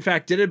yes, he in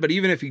fact did it, but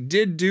even if he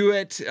did do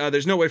it,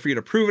 there's no way for you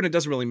to prove it. It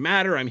doesn't really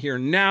matter. I'm here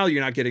now.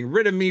 You're not getting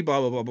rid of me.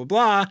 Blah blah blah blah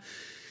blah.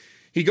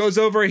 He goes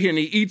over and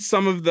he eats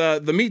some of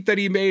the meat that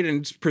he made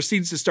and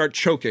proceeds to start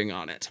choking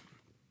on it.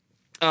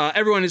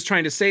 Everyone is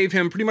trying to save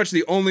him. Pretty much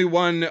the only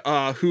one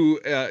who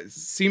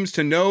seems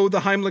to know the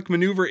Heimlich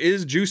maneuver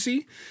is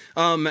Juicy.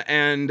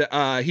 And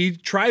he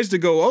tries to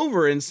go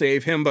over and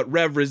save him, but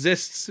Rev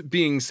resists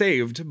being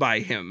saved by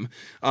him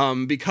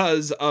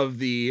because of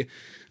the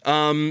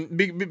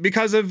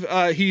because of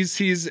he's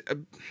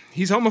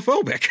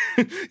homophobic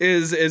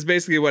is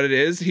basically what it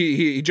is.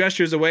 He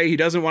gestures away. He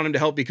doesn't want him to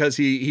help because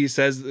he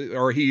says,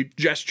 or he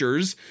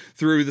gestures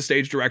through the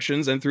stage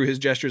directions and through his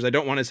gestures, I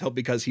don't want his help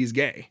because he's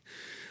gay.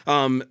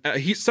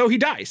 He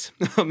dies.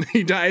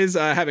 He dies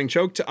having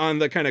choked on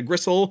the kind of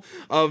gristle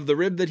of the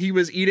rib that he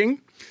was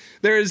eating.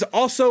 There's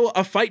also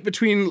a fight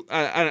between,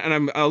 and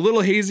I'm a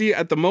little hazy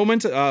at the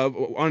moment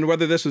on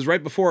whether this was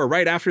right before or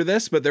right after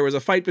this, but there was a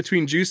fight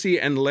between Juicy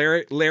and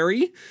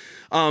Larry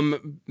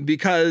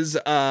because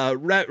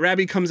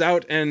Rabbi comes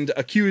out and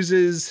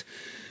accuses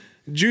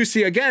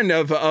Juicy again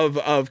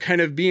of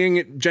kind of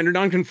being gender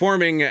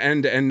nonconforming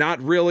and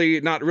not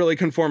really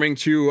conforming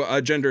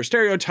to gender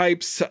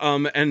stereotypes,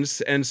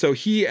 and so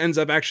he ends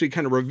up actually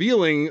kind of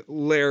revealing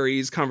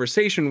Larry's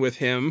conversation with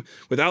him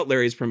without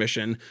Larry's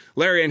permission.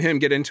 Larry and him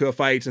get into a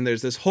fight, and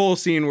there's this whole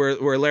scene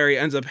where Larry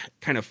ends up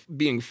kind of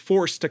being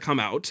forced to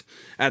come out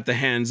at the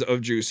hands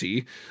of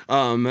Juicy,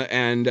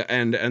 and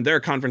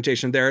their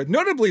confrontation there.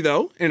 Notably,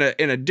 though, in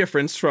a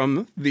difference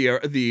from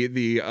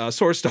the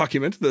source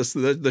document,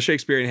 the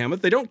Shakespearean Hamlet.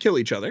 They don't kill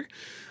each other.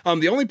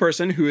 The only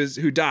person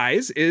who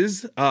dies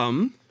is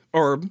the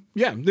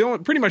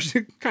only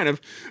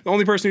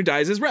person who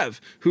dies is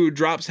Rev, who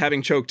drops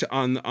having choked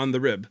on the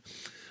rib.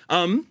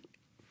 Then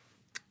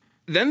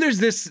there's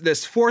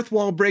this fourth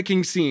wall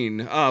breaking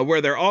scene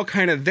where they're all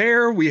kind of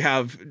there. We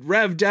have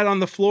Rev dead on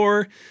the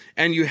floor,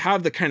 and you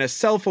have the kind of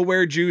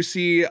self-aware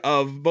Juicy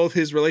of both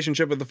his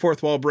relationship with the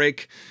fourth wall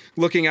break,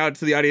 looking out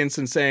to the audience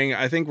and saying,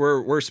 I think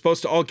we're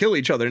supposed to all kill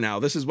each other now.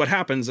 This is what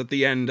happens at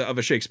the end of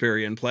a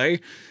Shakespearean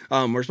play.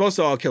 We're supposed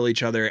to all kill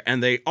each other,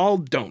 and they all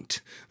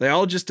don't. They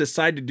all just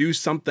decide to do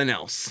something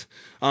else.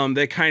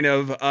 They kind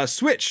of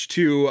switch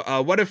to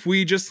what if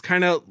we just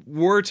kind of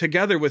were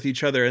together with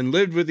each other and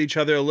lived with each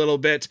other a little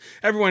bit.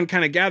 Everyone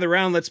kind of gather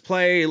around, let's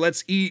play,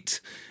 let's eat.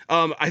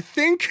 I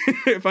think,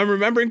 if I'm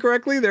remembering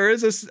correctly, there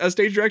is a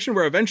stage direction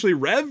where eventually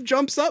Rev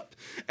jumps up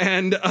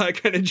and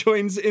kind of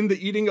joins in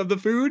the eating of the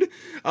food.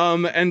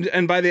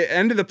 And by the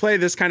end of the play,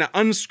 this kind of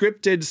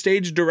unscripted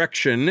stage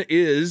direction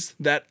is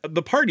that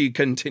the party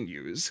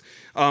continues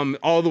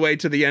all the way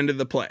to the end of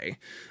the play.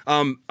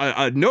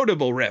 A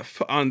notable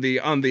riff on the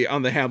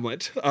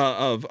Hamlet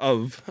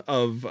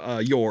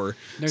of yore.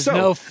 There's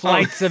no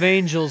flights of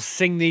angels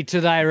sing thee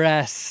to thy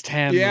rest,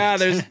 Hamlet. Yeah,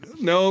 there's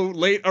no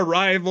late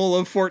arrival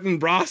of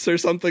Fortinbras or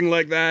something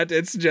like that.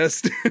 It's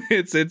just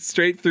it's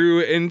straight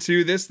through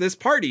into this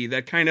party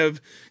that kind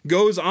of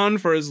goes on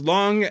for as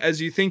long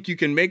as you think you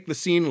can make the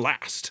scene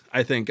last.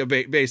 I think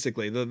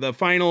basically the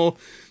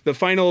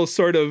final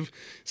sort of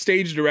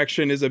stage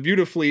direction is a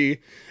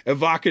beautifully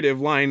evocative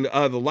line.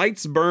 The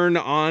lights burn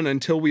on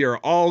until we are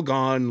all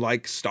gone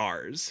like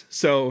stars.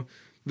 So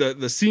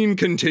the scene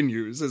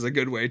continues is a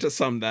good way to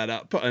sum that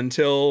up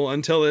until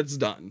it's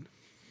done.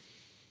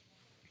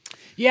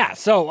 Yeah,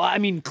 so, I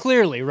mean,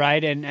 clearly,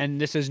 right,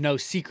 and this is no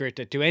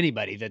secret to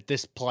anybody that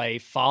this play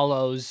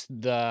follows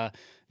the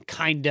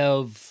kind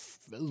of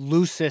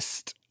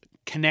loosest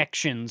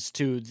connections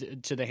to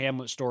the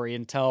Hamlet story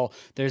until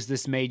there's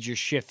this major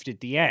shift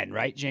at the end,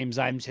 right? James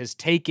Imes has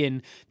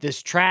taken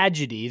this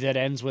tragedy that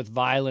ends with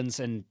violence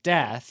and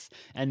death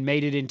and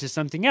made it into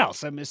something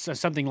else,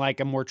 something like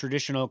a more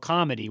traditional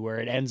comedy where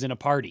it ends in a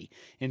party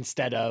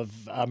instead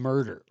of a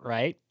murder,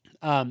 right?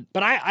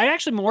 But I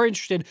actually more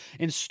interested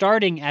in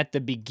starting at the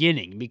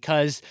beginning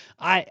because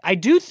I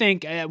do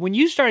think when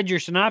you started your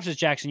synopsis,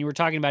 Jackson, you were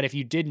talking about if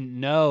you didn't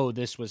know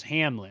this was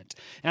Hamlet.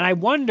 And I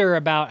wonder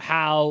about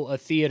how a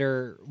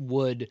theater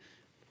would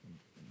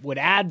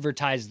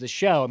advertise the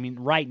show. I mean,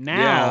 right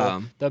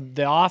now,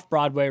 the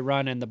off-Broadway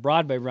run and the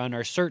Broadway run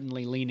are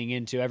certainly leaning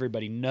into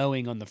everybody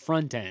knowing on the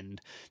front end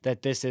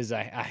that this is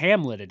a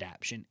Hamlet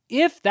adaptation.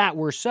 If that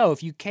were so,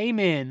 if you came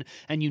in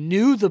and you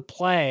knew the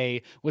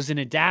play was an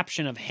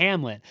adaptation of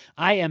Hamlet,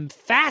 I am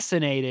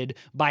fascinated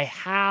by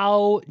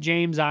how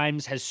James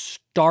Imes has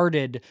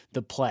started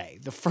the play.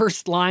 The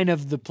first line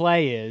of the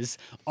play is,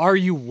 "Are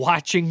you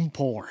watching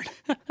porn?"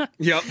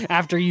 Yep.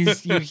 After you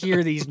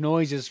hear these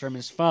noises from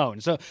his phone.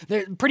 So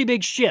they're pretty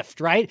big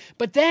shift, right?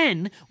 But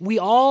then we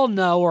all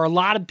know, or a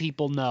lot of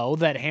people know,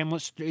 that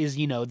Hamlet is,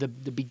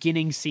 the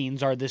beginning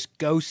scenes are this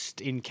ghost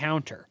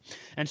encounter.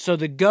 And so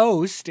the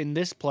ghost in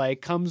this play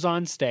comes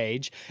on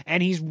stage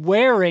and he's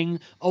wearing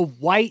a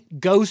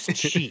white ghost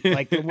sheet,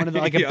 like one of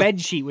the, like a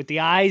bed sheet with the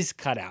eyes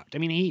cut out. I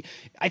mean,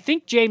 I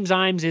think James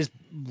Imes is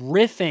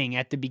riffing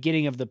at the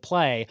beginning of the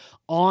play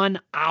on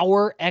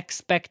our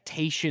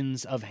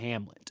expectations of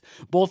Hamlet.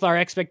 Both our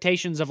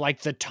expectations of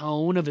like the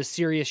tone of a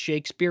serious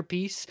Shakespeare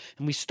piece,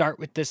 and we start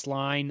with this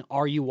line,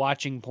 "Are you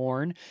watching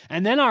porn?"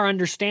 And then our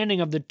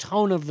understanding of the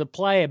tone of the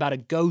play about a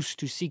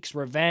ghost who seeks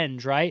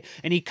revenge, right?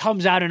 And he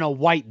comes out in a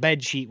white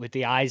bedsheet with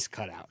the eyes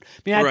cut out.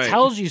 I mean, that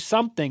tells you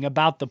something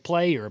about the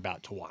play you're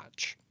about to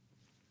watch.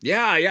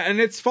 Yeah, yeah,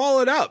 and it's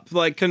followed up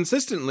like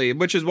consistently,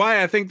 which is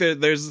why I think that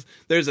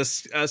there's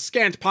a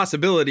scant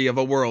possibility of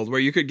a world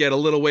where you could get a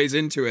little ways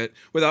into it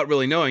without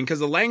really knowing, because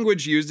the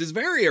language used is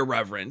very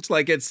irreverent.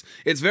 Like it's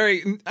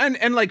very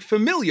and like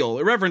familial.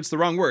 Irreverent's the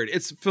wrong word.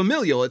 It's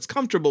familial. It's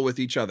comfortable with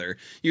each other.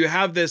 You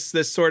have this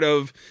sort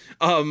of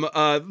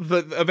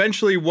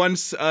eventually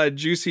once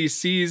Juicy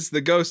sees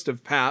the ghost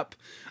of Pap.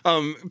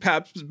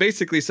 Pap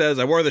basically says,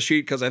 "I wore the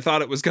sheet because I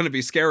thought it was going to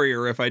be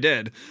scarier if I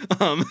did."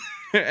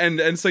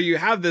 And so you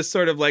have this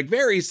sort of like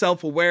very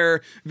self-aware,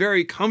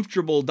 very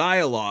comfortable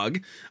dialogue,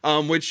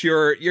 which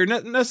you're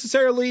not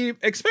necessarily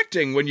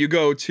expecting when you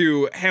go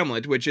to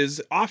Hamlet, which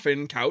is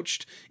often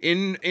couched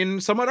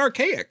in somewhat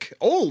archaic,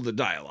 old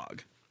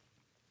dialogue.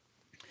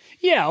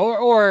 Yeah,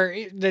 or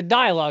the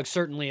dialogue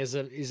certainly is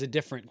a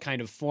different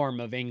kind of form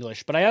of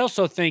English. But I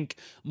also think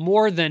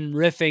more than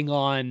riffing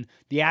on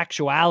the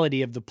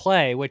actuality of the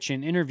play, which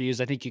in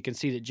interviews I think you can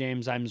see that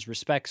James Imes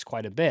respects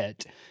quite a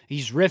bit,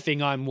 he's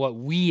riffing on what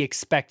we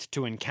expect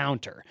to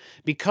encounter.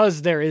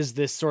 Because there is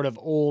this sort of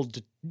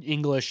old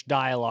English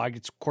dialogue,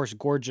 it's of course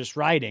gorgeous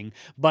writing,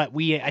 but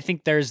I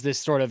think there's this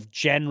sort of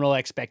general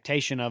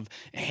expectation of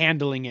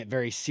handling it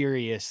very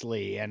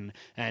seriously and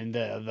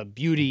the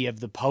beauty of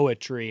the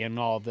poetry and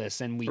all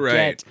this, and we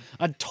get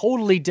a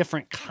totally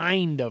different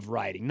kind of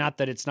writing. Not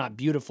that it's not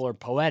beautiful or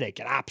poetic,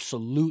 it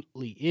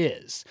absolutely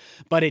is,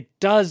 but it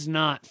does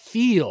not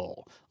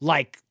feel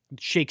like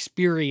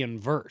Shakespearean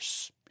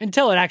verse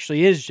until it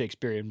actually is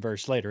Shakespearean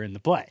verse later in the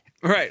play.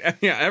 Right.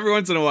 Yeah. Every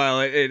once in a while,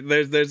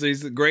 there's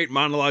these great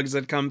monologues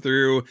that come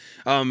through,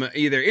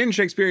 either in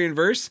Shakespearean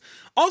verse.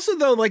 Also,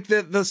 though, like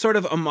the sort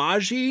of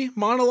homage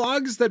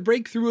monologues that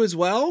break through as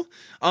well,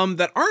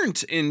 that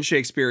aren't in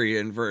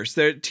Shakespearean verse.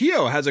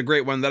 Tio has a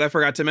great one that I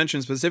forgot to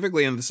mention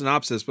specifically in the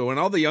synopsis. But when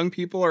all the young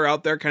people are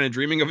out there kind of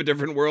dreaming of a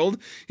different world,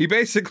 he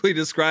basically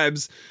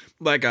describes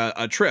like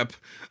a trip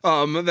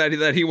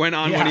that he went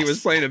on when he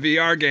was playing a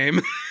VR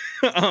game.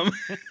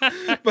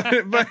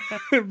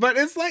 But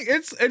it's like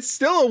it's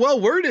still a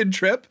well-worded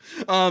trip,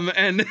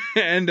 and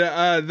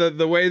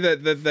the way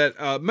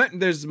that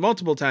there's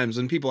multiple times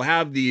when people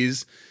have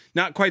these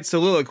not quite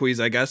soliloquies,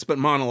 I guess, but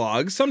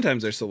monologues.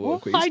 Sometimes they're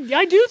soliloquies. Well,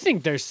 I do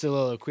think there's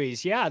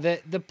soliloquies. Yeah,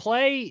 the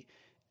play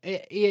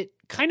it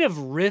kind of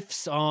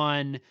riffs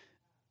on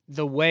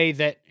the way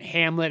that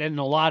Hamlet and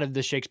a lot of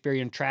the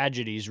Shakespearean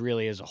tragedies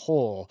really as a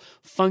whole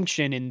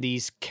function in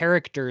these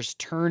characters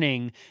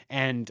turning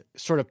and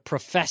sort of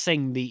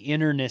professing the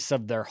innerness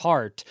of their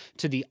heart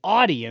to the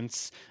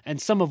audience. And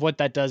some of what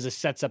that does is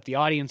sets up the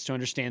audience to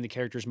understand the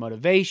character's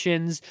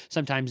motivations.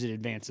 Sometimes it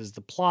advances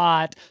the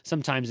plot.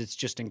 Sometimes it's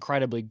just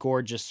incredibly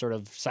gorgeous sort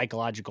of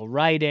psychological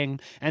writing.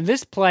 And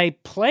this play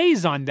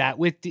plays on that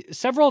with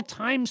several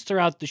times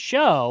throughout the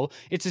show.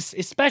 It's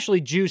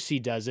especially Juicy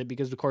does it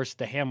because, of course,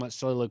 the Hamlet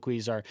soliloquy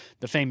are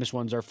the famous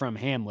ones are from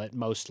Hamlet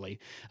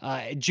mostly.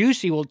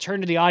 Juicy will turn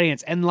to the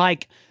audience and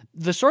like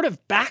the sort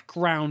of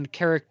background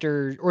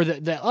character or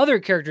the other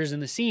characters in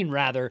the scene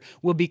rather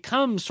will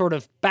become sort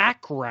of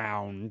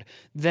background.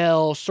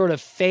 They'll sort of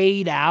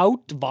fade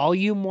out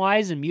volume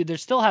wise and they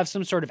still have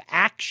some sort of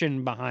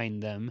action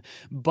behind them,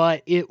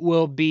 but it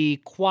will be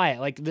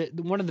quiet. Like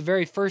one of the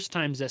very first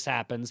times this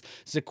happens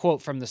is a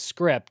quote from the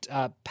script.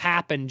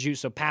 Pap and Juicy,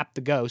 so Pap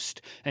the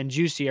ghost and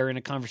Juicy are in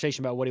a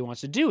conversation about what he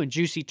wants to do, and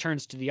Juicy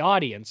turns to the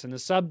audience, and the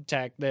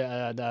subtext,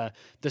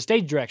 the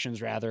stage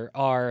directions rather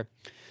are: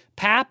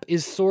 Pap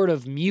is sort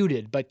of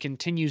muted, but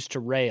continues to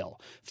rail.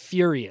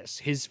 Furious.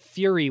 His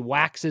fury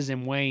waxes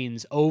and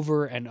wanes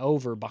over and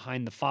over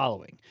behind the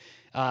following.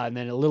 And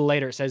then a little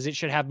later it says it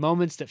should have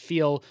moments that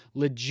feel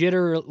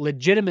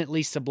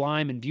legitimately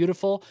sublime and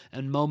beautiful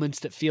and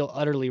moments that feel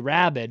utterly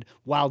rabid,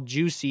 while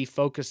Juicy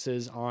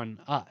focuses on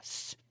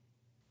us.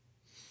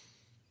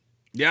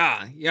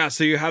 Yeah.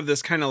 So you have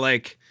this kind of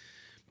like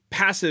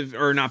passive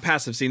or not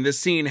passive scene, this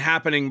scene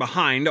happening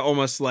behind,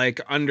 almost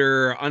like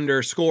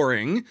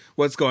underscoring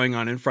what's going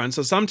on in front.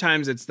 So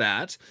sometimes it's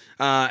that,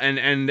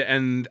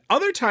 and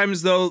other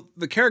times though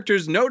the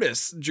characters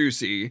notice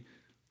Juicy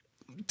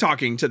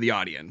talking to the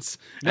audience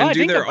and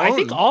I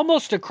think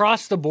almost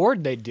across the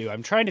board they do.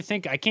 I'm trying to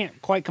think. I can't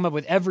quite come up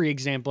with every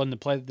example in the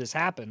play that this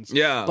happens.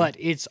 Yeah, but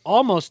it's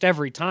almost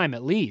every time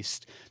at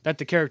least that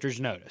the characters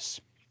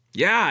notice.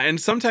 Yeah, and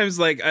sometimes,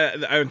 like,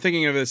 I'm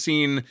thinking of a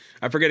scene,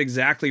 I forget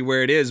exactly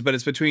where it is, but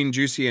it's between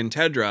Juicy and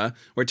Tedra,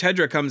 where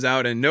Tedra comes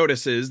out and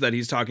notices that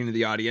he's talking to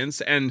the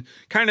audience and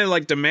kind of,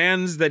 like,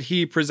 demands that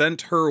he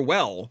present her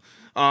well,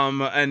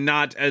 and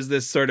not as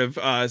this sort of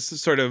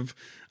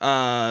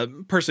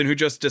person who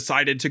just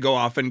decided to go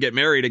off and get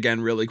married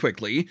again really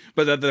quickly,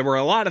 but that there were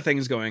a lot of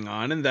things going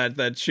on and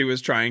that she was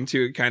trying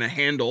to kind of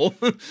handle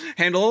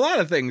a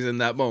lot of things in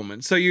that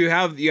moment. So you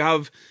have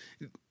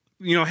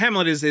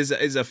Hamlet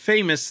is a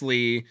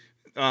famously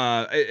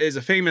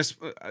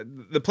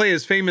the play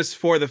is famous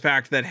for the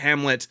fact that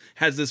Hamlet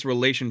has this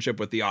relationship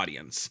with the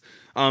audience.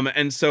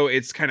 And so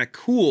it's kind of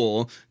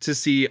cool to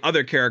see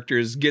other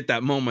characters get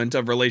that moment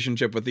of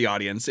relationship with the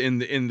audience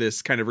in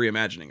this kind of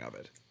reimagining of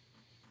it.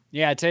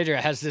 Yeah, Tadra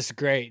has this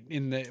great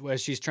where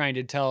she's trying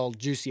to tell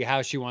Juicy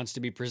how she wants to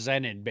be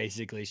presented.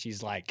 Basically,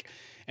 she's like,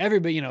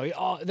 everybody,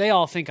 they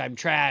all think I'm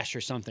trash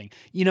or something.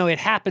 It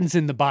happens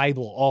in the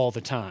Bible all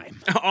the time.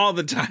 All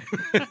the time.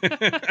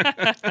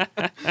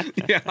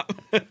 Yeah.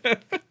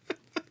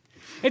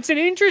 It's an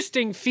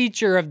interesting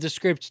feature of the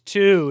script,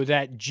 too,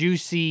 that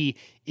Juicy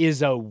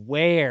is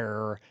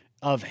aware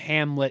of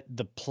Hamlet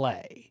the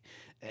play.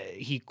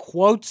 He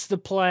quotes the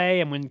play,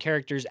 and when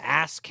characters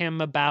ask him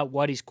about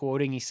what he's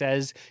quoting, he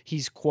says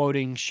he's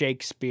quoting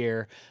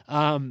Shakespeare.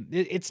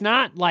 It's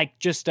not like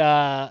just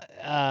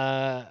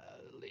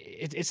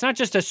it's not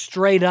just a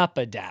straight up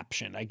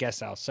adaptation, I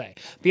guess I'll say.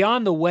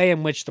 Beyond the way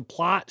in which the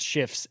plot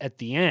shifts at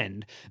the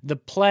end, the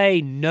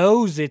play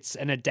knows it's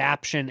an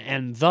adaptation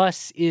and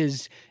thus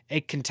is a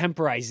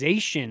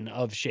contemporization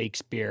of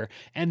Shakespeare,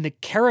 and the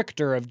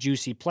character of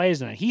Juicy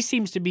plays in it. He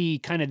seems to be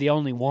kind of the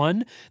only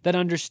one that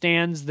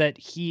understands that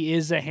he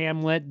is a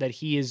Hamlet, that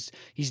he's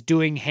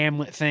doing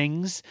Hamlet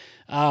things,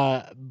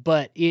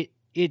 but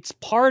it's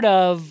part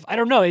of, I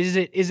don't know, is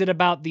it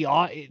about the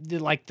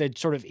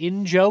sort of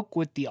in-joke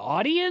with the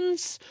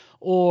audience,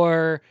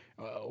 or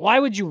why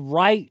would you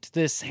write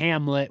this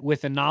Hamlet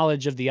with a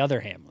knowledge of the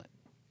other Hamlet?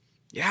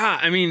 Yeah,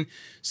 I mean,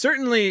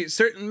 certainly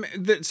some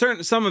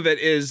of it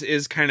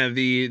is kind of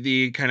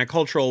the kind of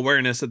cultural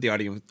awareness that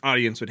the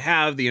audience would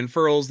have, the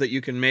inferrals that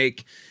you can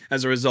make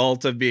as a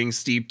result of being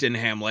steeped in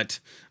Hamlet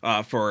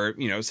for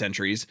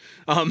centuries.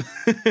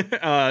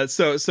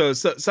 So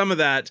some of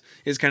that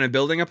is kind of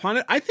building upon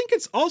it. I think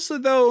it's also,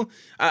 though,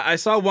 I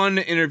saw one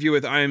interview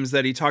with Imes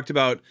that he talked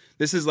about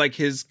this is like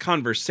his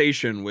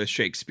conversation with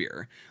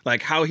Shakespeare,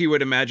 like how he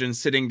would imagine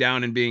sitting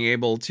down and being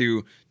able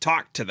to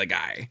talk to the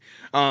guy,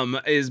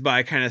 is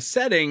by kind of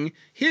setting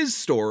his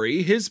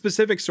story, his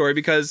specific story,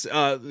 because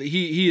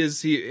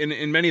he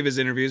in many of his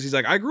interviews, he's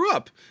like, I grew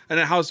up in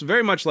a house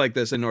very much like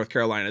this in North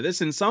Carolina. This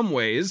in some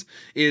ways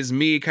is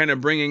me kind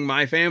of bringing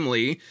my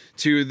family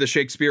to the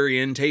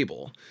Shakespearean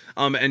table,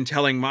 and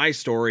telling my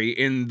story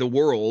in the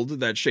world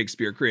that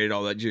Shakespeare created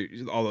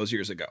all those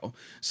years ago.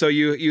 So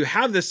you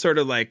have this sort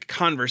of like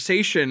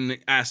conversation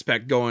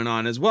aspect going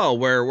on as well,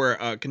 where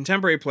a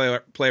contemporary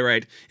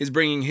playwright is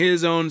bringing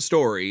his own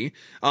story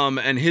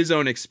and his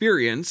own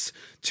experience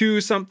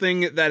to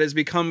something that has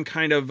become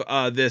kind of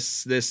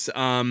this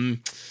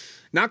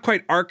not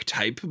quite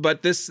archetype,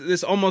 but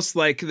this almost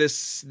like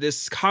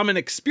this common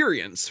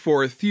experience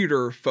for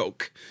theater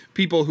folk,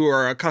 people who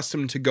are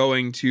accustomed to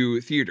going to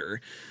theater,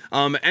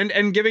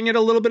 and giving it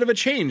a little bit of a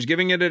change,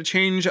 giving it a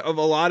change of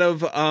a lot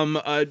of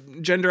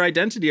gender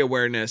identity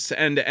awareness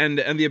and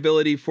the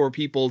ability for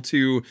people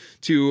to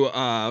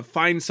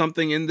find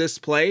something in this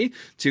play,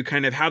 to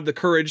kind of have the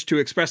courage to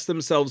express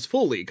themselves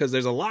fully, because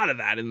there's a lot of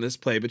that in this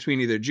play between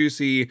either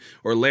Juicy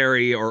or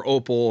Larry or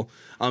Opal.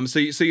 So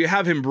you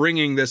have him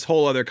bringing this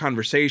whole other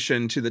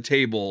conversation to the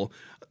table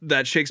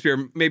that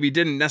Shakespeare maybe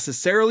didn't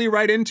necessarily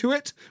write into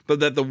it, but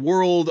that the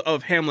world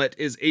of Hamlet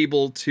is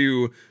able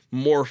to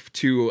morph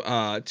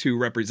to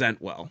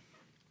represent well.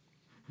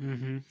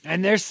 Mm-hmm.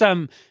 And there's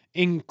some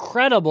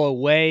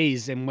incredible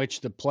ways in which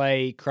the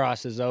play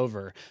crosses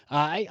over.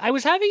 I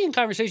was having a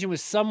conversation with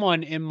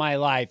someone in my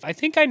life. I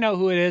think I know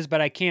who it is, but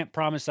I can't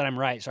promise that I'm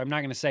right, so I'm not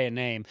going to say a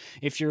name.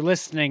 If you're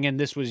listening and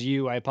this was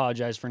you, I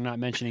apologize for not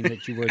mentioning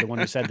that you were the one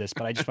who said this,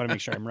 but I just want to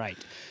make sure I'm right.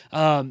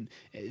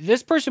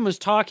 This person was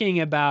talking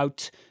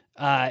about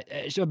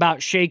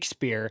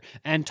Shakespeare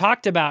and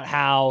talked about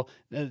how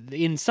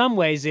in some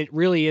ways it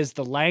really is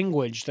the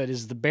language that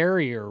is the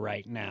barrier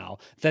right now,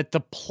 that the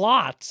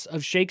plots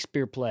of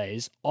Shakespeare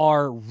plays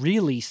are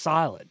really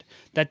solid,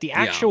 that the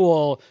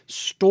actual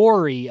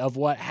story of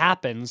what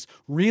happens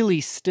really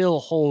still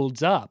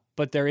holds up,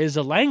 but there is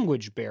a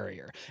language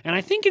barrier. And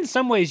I think in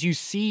some ways you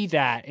see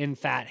that in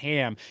Fat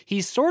Ham.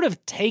 He's sort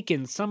of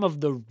taken some of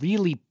the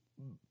really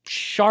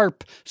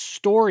sharp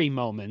story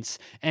moments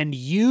and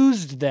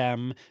used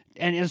them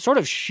and sort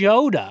of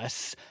showed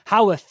us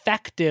how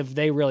effective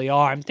they really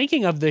are. I'm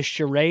thinking of the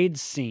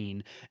charades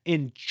scene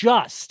in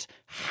just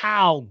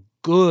how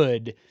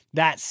good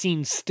that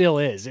scene still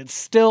is. It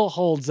still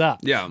holds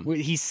up. Yeah.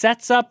 He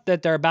sets up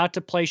that they're about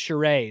to play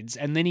charades,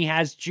 and then he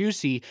has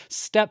Juicy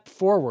step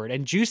forward,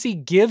 and Juicy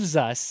gives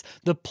us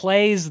the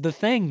plays the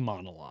thing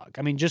monologue.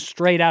 I mean, just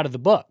straight out of the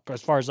book,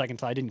 as far as I can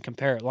tell. I didn't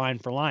compare it line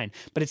for line,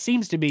 but it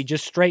seems to be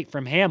just straight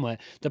from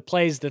Hamlet, the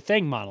plays the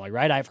thing monologue,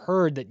 right? I've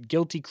heard that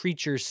guilty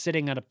creatures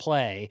sitting at a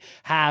play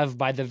have,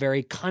 by the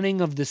very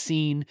cunning of the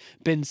scene,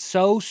 been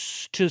struck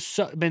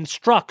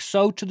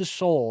so to the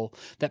soul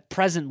that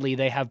presently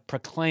they have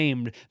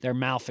proclaimed their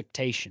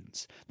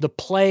malfectations. The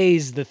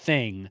play's the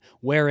thing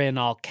wherein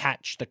I'll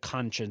catch the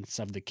conscience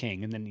of the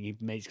king. And then he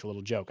makes a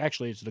little joke.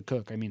 Actually, it's the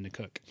cook. I mean the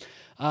cook.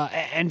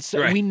 And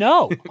so we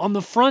know on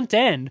the front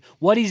end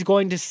what he's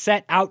going to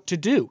set out to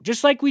do,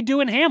 just like we do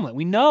in Hamlet.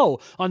 We know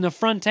on the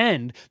front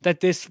end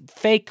that this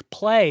fake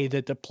play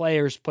that the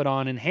players put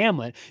on in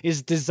Hamlet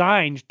is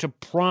designed to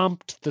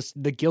prompt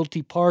the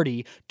guilty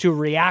party to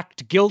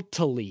react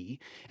guiltily.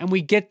 And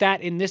we get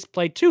that in this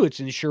play too.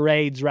 It's in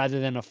charades rather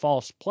than a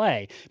false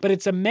play. But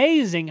it's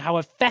amazing how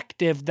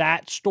effective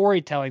that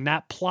storytelling,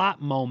 that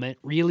plot moment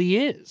really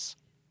is.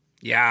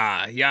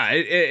 Yeah,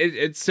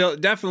 it still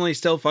definitely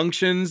still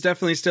functions.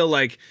 Definitely still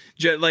like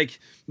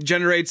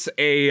generates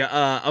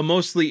a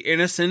mostly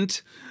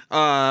innocent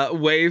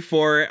way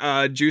for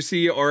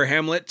Juicy or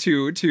Hamlet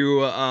to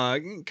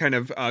kind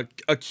of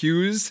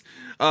accuse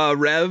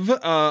Rev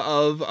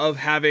of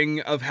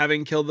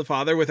having killed the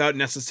father without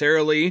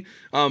necessarily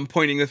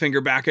pointing the finger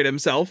back at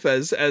himself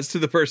as to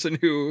the person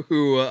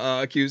who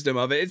accused him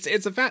of it.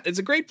 It's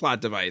a great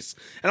plot device,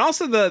 and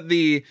also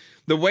the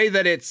way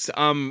that it's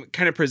kind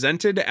of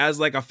presented as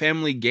like a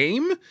family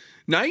game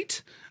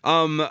night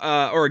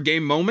or a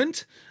game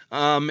moment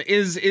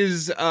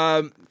is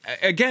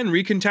again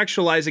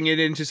recontextualizing it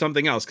into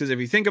something else. Because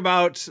if you think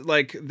about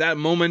like that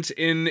moment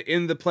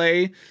in the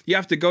play, you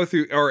have to go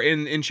through, or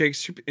in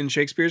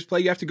Shakespeare's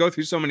play, you have to go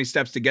through so many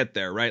steps to get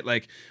there, right?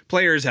 Like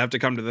players have to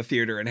come to the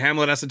theater, and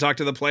Hamlet has to talk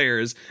to the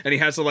players, and he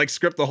has to like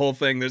script the whole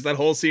thing. There's that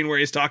whole scene where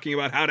he's talking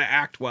about how to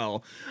act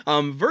well.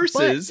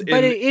 Versus,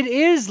 but it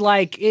is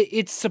like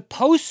it's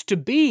supposed to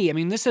be. I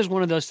mean, this is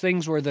one of those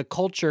things where the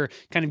culture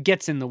kind of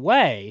gets in the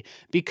way,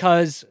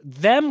 because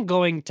them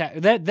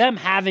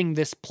having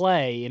this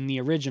play in the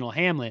original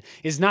Hamlet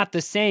is not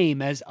the same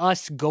as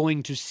us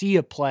going to see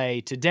a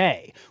play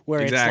today,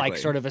 where it's like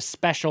sort of a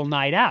special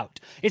night out.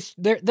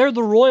 They're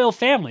the royal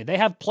family. They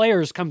have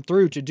players come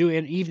through to do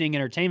an evening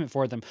entertainment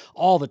for them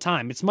all the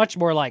time. It's much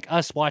more like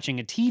us watching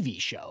a TV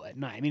show at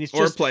night. I mean, it's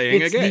just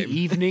playing a game. The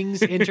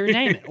evening's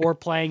entertainment or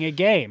playing a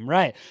game,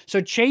 right? So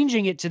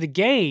changing it to the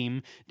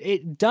game,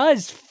 it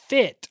does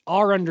fit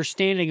our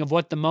understanding of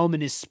what the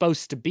moment is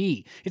supposed to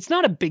be. It's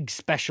not a big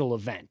special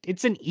event.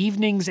 It's an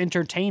evening's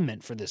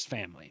entertainment for this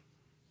family.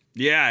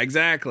 Yeah,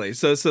 exactly.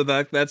 So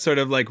that's sort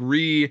of like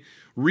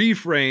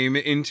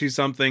reframe into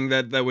something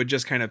that would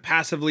just kind of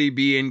passively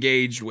be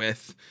engaged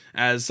with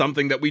as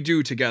something that we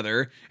do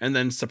together, and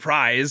then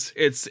surprise,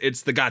 it's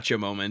the gotcha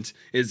moment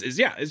is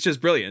it's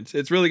just brilliant.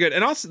 It's really good.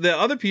 And also the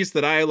other piece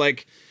that I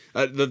like,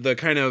 the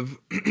kind of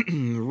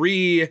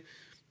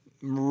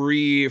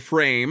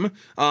reframe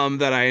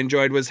that I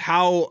enjoyed was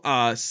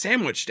how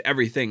sandwiched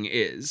everything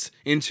is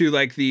into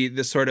like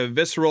the sort of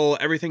visceral,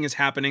 everything is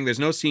happening, there's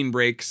no scene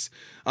breaks,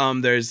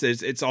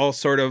 it's all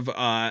sort of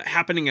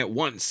happening at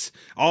once,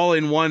 all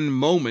in one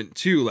moment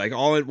too, like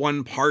all at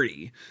one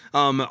party,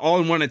 all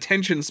in one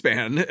attention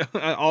span.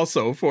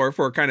 Also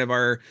for kind of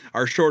our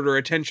shorter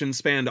attention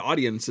span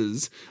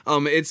audiences,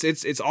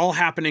 it's all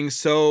happening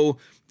so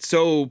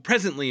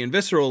presently and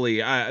viscerally.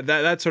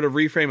 That sort of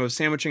reframe of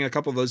sandwiching a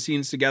couple of those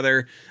scenes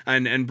together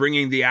and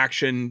bringing the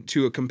action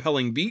to a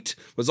compelling beat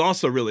was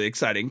also really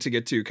exciting to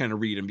get to kind of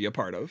read and be a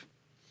part of.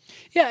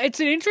 Yeah, it's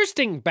an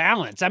interesting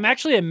balance. I'm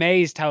actually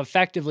amazed how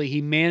effectively he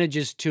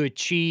manages to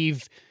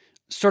achieve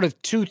sort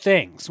of two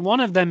things. One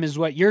of them is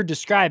what you're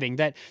describing,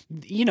 that,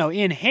 you know,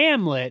 in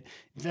Hamlet,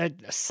 the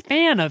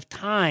span of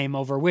time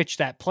over which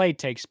that play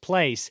takes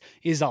place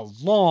is a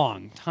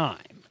long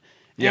time.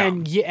 Yeah.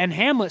 And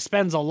Hamlet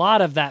spends a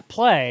lot of that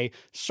play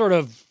sort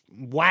of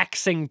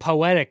waxing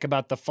poetic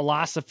about the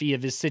philosophy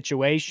of his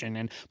situation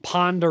and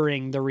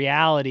pondering the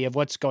reality of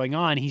what's going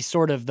on. He's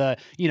sort of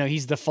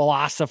he's the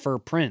philosopher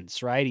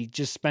prince, right? He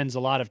just spends a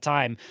lot of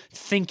time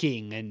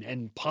thinking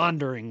and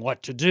pondering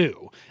what to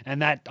do.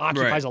 And that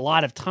occupies a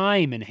lot of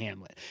time in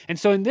Hamlet. And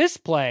so in this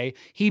play,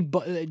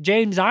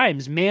 James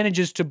Imes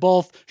manages to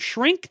both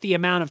shrink the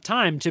amount of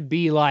time to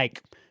be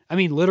like, I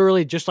mean,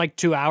 literally just like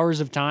 2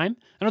 hours of time.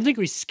 I don't think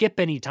we skip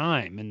any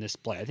time in this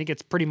play. I think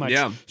it's pretty much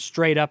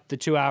straight up the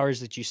 2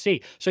 hours that you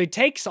see. So he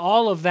takes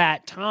all of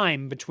that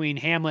time between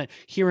Hamlet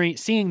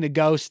seeing the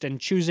ghost and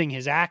choosing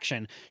his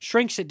action,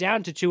 shrinks it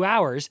down to 2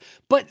 hours,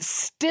 but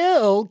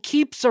still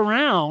keeps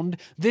around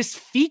this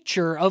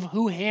feature of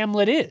who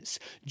Hamlet is.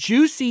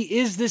 Juicy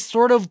is this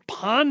sort of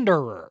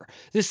ponderer,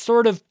 this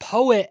sort of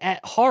poet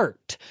at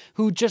heart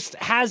who just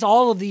has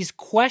all of these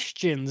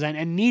questions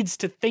and needs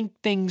to think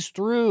things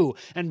through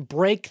and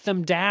break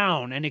them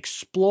down and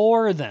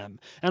explore them.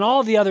 And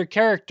all the other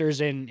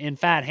characters in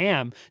Fat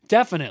Ham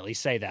definitely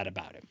say that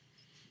about him.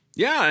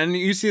 Yeah, and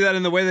you see that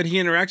in the way that he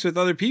interacts with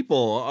other people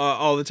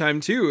all the time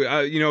too.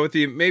 With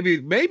the maybe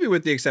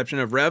with the exception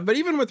of Rev, but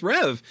even with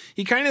Rev,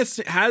 he kind of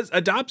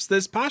adopts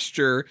this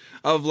posture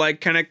of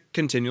like kind of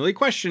continually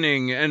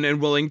questioning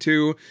and willing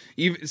to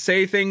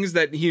say things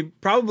that he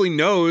probably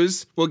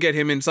knows will get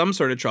him in some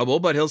sort of trouble,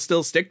 but he'll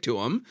still stick to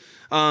them.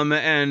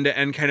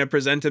 And kind of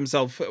present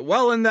himself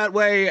well in that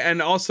way, and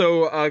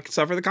also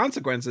suffer the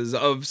consequences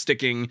of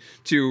sticking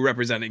to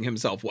representing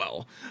himself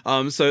well.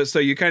 So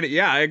you kind of,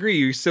 I agree.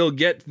 You still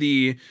get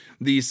the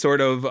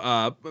sort of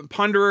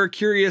ponderer,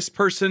 curious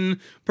person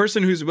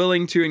who's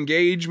willing to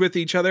engage with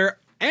each other,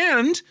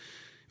 and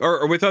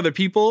or with other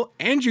people,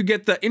 and you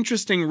get the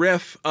interesting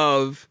riff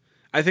of,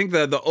 I think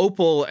the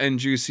Opal and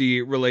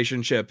Juicy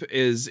relationship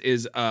is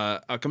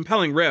a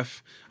compelling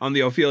riff on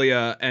the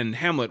Ophelia and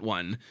Hamlet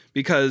one,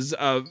 because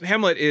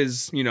Hamlet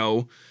is, you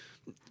know,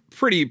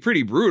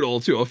 pretty brutal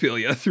to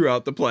Ophelia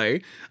throughout the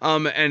play,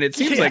 and it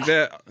seems like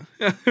that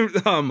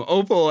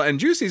Opal and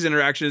Juicy's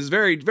interaction is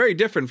very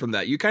different from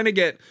that. You kind of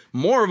get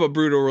more of a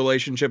brutal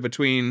relationship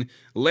between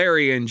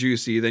Larry and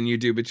Juicy than you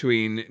do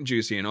between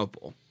Juicy and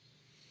Opal.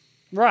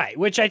 Right,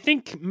 which I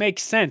think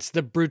makes sense.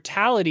 The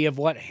brutality of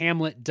what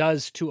Hamlet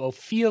does to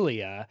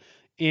Ophelia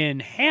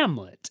in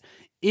Hamlet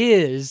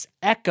is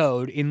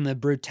echoed in the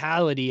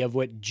brutality of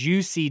what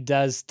Juicy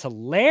does to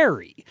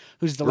Larry,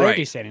 who's the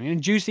lady standing.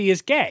 And Juicy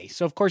is gay.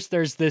 So, of course,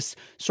 there's this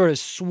sort of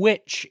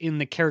switch in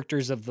the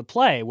characters of the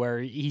play where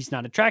he's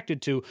not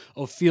attracted to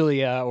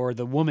Ophelia or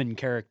the woman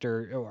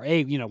character, or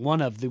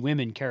one of the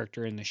women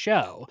character in the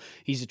show.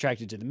 He's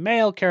attracted to the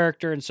male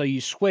character. And so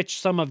you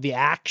switch some of the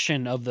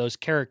action of those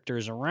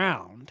characters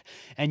around,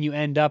 and you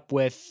end up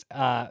with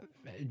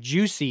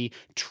Juicy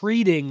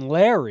treating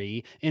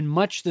Larry in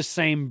much the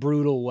same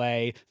brutal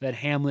way that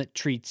Hamlet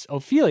treats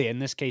Ophelia. In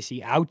this case,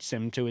 he outs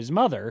him to his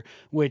mother,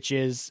 which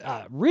is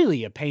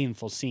really a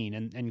painful scene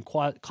and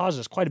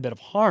causes quite a bit of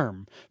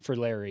harm for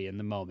Larry in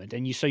the moment.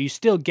 And so you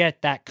still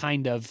get that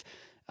kind of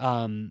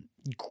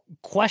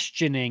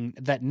questioning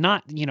that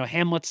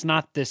Hamlet's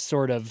not this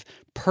sort of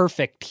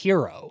perfect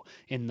hero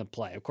in the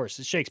play. Of course,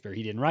 it's Shakespeare.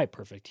 He didn't write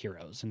perfect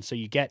heroes. And so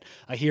you get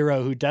a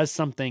hero who does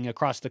something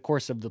across the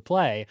course of the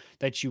play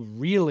that you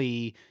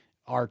really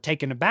are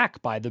taken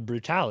aback by the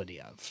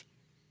brutality of.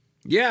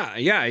 Yeah.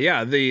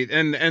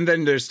 And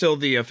then there's still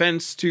the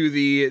offense to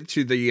the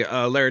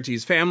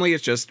Laertes family.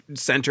 It's just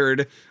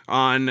centered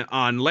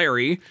on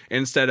Larry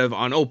instead of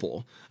on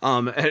Opal.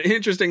 And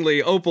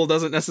interestingly, Opal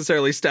doesn't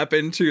necessarily step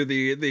into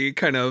the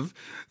kind of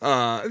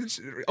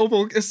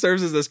Opal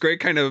serves as this great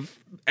kind of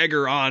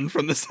egger on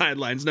from the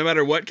sidelines. No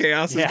matter what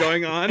chaos is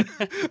going on,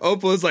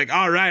 Opal is like,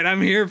 all right,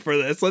 I'm here for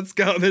this. Let's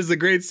go. There's a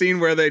great scene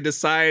where they're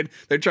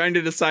trying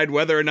to decide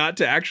whether or not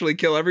to actually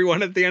kill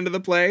everyone at the end of the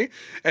play.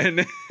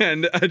 And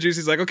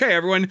Juicy's like, okay,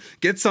 everyone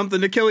get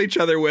something to kill each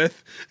other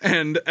with.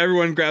 And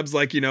everyone grabs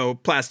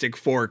plastic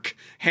fork,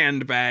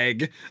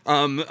 handbag,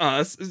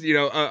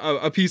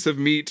 a piece of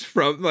meat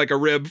from like a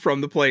rib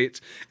from the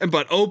plate.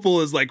 But Opal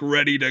is like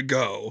ready to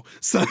go.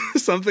 So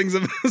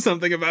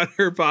something about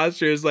her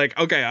posture is like,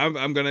 okay,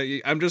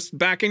 I'm just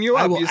backing you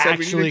up. I will you said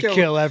actually we need to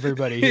kill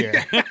everybody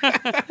here.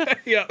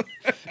 Yeah.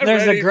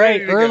 There's a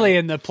great early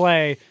in the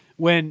play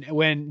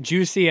when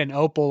Juicy and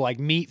Opal like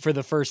meet for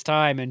the first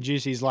time, and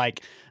Juicy's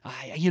like,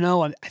 I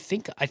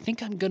think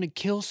I'm gonna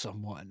kill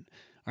someone.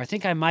 Or I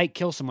think I might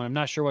kill someone. I'm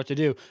not sure what to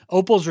do.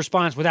 Opal's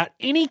response, without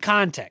any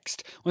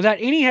context, without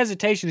any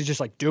hesitation, is just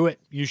like, do it.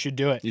 You should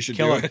do it. You should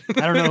kill do him.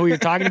 I don't know who you're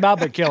talking about,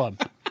 but kill him.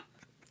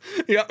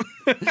 Yep.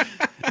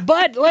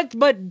 But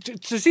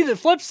to see the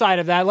flip side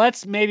of that,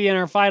 let's maybe in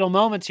our final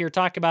moments here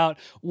talk about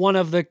one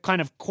of the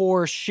kind of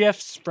core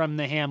shifts from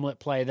the Hamlet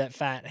play that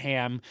Fat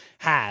Ham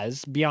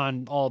has,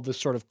 beyond all the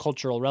sort of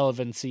cultural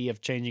relevancy of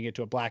changing it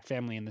to a black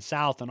family in the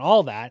South and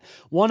all that.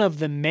 One of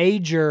the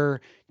major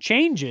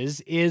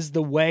changes is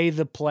the way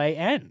the play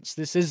ends.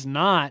 This is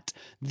not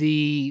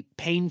the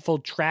painful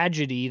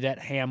tragedy that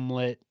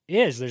Hamlet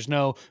is. There's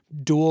no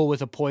duel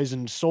with a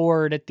poisoned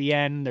sword at the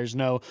end. There's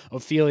no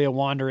Ophelia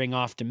wandering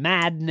off to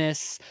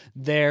madness.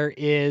 There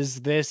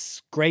is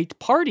this great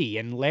party,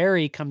 and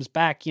Larry comes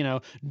back,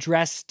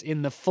 dressed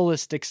in the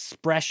fullest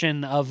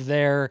expression of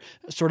their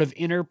sort of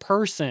inner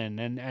person,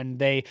 and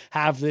they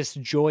have this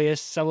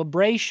joyous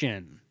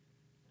celebration.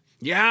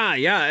 Yeah,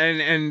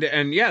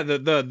 and yeah,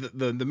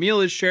 the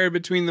meal is shared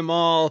between them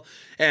all,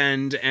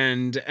 and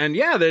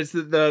yeah, there's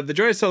the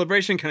joyous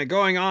celebration kind of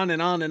going on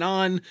and on and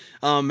on,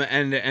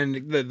 and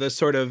the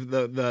sort of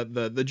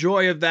the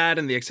joy of that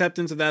and the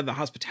acceptance of that, the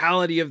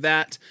hospitality of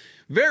that.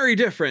 Very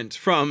different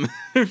from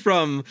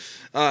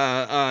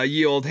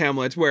Ye Olde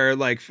Hamlet, where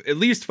like at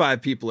least 5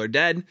 people are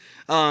dead,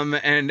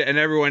 and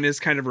everyone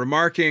is kind of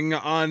remarking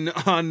on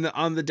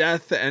the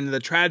death and the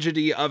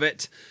tragedy of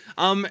it,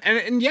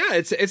 and yeah,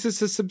 it's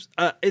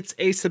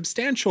a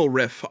substantial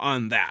riff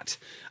on that,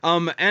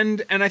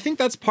 and I think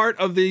that's part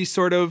of the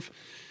sort of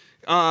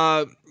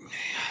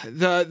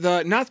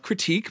the not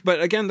critique, but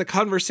again the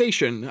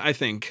conversation, I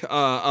think,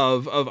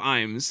 of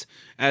Imes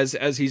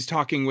as he's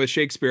talking with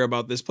Shakespeare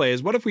about this play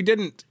is, what if we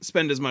didn't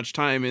spend as much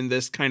time in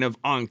this kind of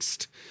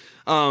angst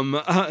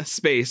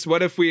space?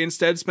 What if we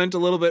instead spent a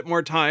little bit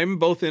more time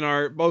both in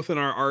our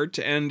art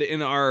and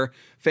in our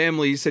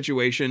family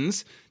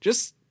situations,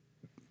 just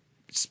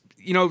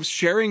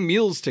sharing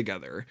meals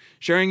together,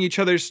 sharing each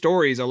other's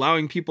stories,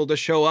 allowing people to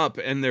show up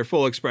in their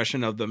full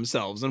expression of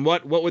themselves. And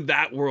what would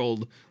that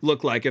world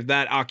look like if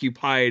that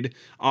occupied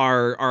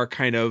our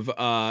kind of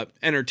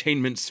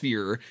entertainment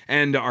sphere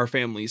and our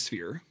family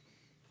sphere?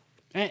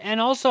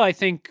 And also, I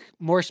think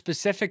more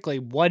specifically,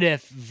 what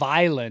if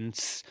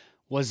violence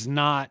was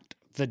not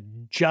the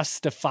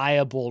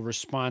justifiable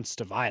response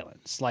to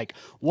violence? Like,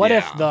 what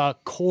if the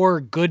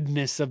core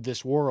goodness of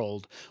this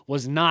world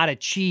was not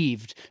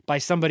achieved by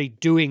somebody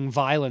doing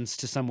violence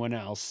to someone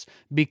else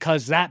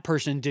because that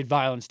person did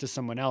violence to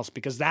someone else,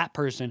 because that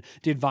person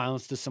did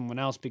violence to someone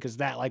else, because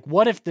that, like,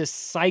 what if this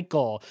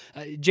cycle,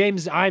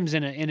 James Imes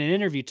in an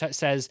interview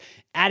says,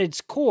 at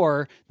its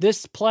core,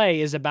 this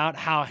play is about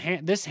how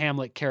this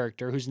Hamlet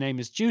character, whose name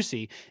is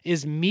Juicy,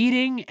 is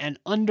meeting and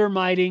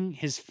undermining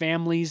his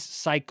family's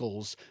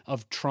cycles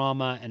of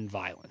trauma and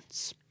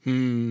violence.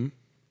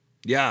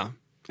 Yeah.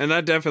 And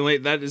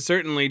that is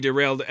certainly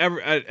derailed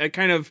at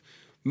kind of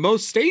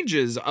most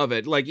stages of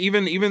it. Like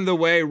even the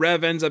way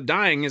Rev ends up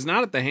dying is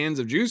not at the hands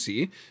of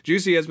Juicy.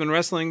 Juicy has been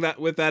wrestling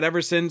with that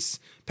ever since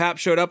Pap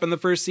showed up in the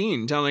first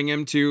scene, telling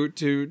him to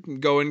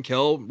go and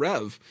kill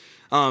Rev.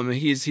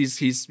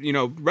 He's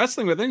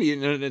wrestling with it.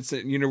 It's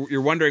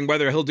you're wondering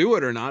whether he'll do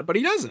it or not, but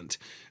he doesn't.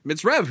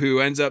 It's Rev who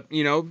ends up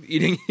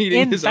eating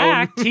his own. In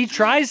fact, he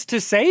tries to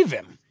save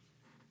him.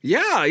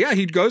 Yeah,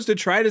 he goes to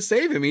try to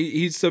save him.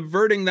 He's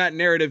subverting that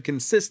narrative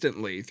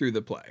consistently through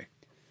the play.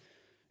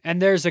 And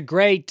there's a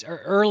great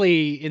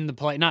earlier in the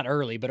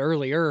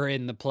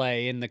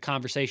play, in the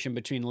conversation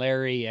between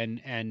Larry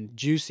and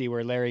Juicy,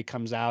 where Larry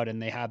comes out and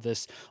they have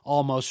this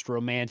almost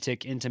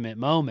romantic, intimate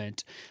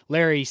moment.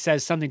 Larry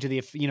says something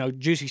to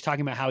Juicy's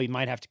talking about how he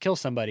might have to kill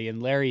somebody,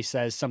 and Larry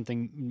says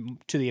something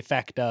to the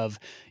effect of,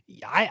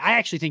 I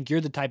actually think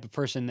you're the type of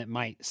person that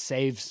might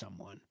save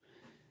someone.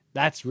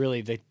 That's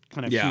really the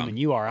kind of human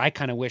you are. I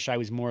kind of wish I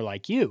was more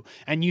like you.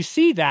 And you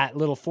see that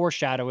little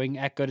foreshadowing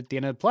echoed at the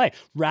end of the play.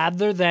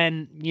 Rather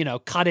than,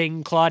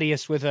 cutting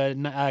Claudius with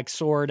a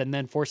sword and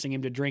then forcing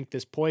him to drink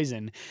this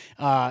poison,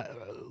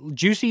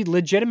 Juicy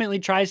legitimately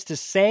tries to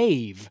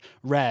save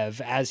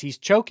Rev as he's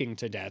choking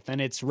to death. And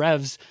it's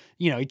Rev's,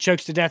 he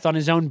chokes to death on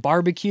his own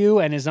barbecue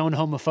and his own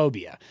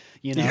homophobia,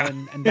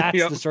 and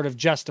that's the sort of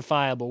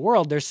justifiable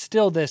world. There's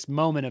still this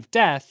moment of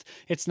death.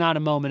 It's not a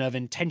moment of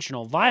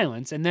intentional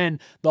violence. And then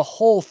the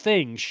whole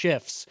thing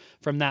shifts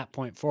from that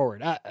point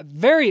forward.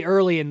 Very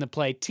early in the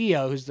play,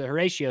 Tio, who's the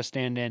Horatio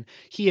stand-in,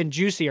 he and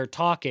Juicy are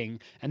talking,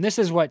 and this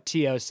is what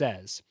Tio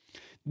says.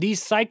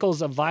 These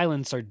cycles of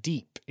violence are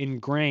deep,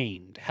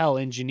 ingrained,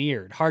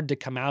 engineered, hard to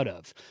come out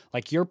of.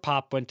 Like your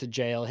pop went to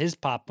jail, his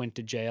pop went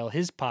to jail,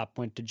 his pop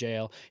went to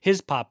jail, his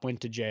pop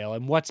went to jail.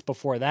 And what's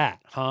before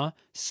that,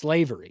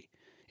 Slavery.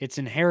 It's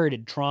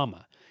inherited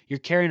trauma. You're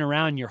carrying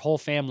around your whole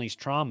family's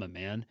trauma,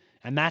 man.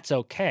 And that's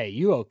okay.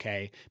 You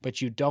okay,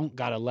 but you don't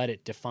gotta let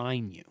it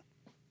define you.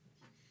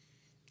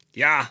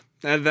 Yeah,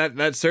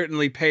 that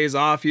certainly pays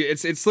off. It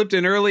slipped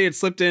in early. It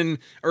slipped in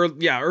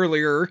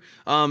earlier.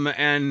 And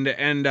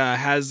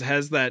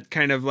has that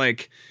kind of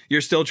like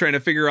you're still trying to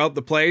figure out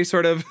the play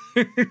sort of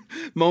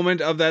moment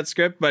of that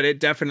script, but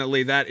it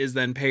definitely that is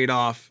then paid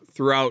off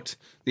throughout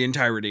the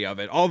entirety of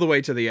it, all the way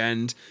to the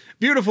end.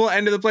 Beautiful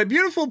end of the play.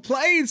 Beautiful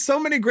play. So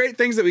many great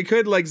things that we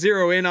could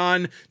zero in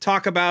on,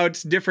 talk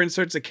about different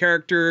sorts of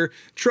character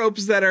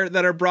tropes that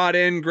are brought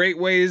in, great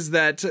ways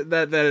that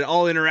it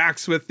all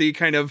interacts with the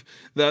kind of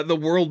the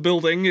world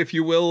building, if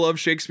you will, of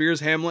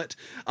Shakespeare's Hamlet.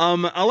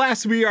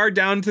 Alas, we are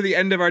down to the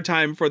end of our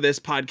time for this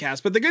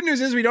podcast, but the good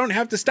news is we don't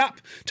have to stop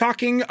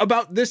talking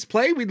about this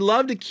play. We'd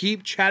love to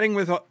keep chatting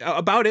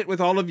about it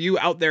with all of you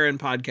out there in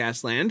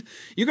podcast land.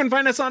 You can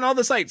find us on all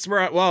the sites.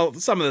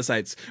 Some of the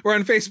sites. We're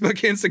on Facebook,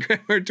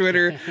 Instagram, or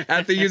Twitter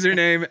at the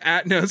username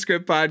at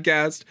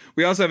NoScriptPodcast.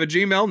 We also have a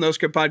Gmail,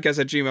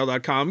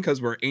 noscriptpodcast@gmail.com,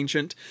 because we're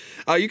ancient.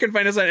 You can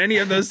find us on any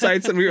of those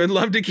sites, and we would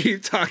love to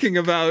keep talking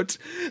about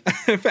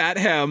Fat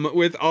Ham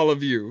with all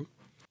of you.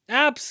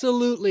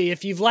 Absolutely.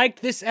 If you've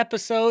liked this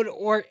episode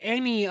or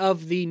any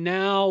of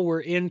now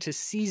we're into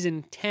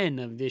season 10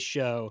 of this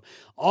show,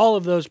 all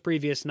of those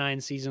previous 9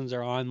 seasons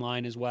are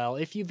online as well.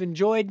 If you've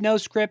enjoyed No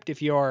Script,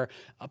 if you're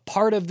a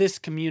part of this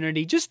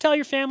community, just tell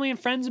your family and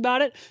friends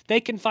about it.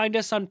 They can find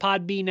us on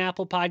Podbean,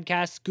 Apple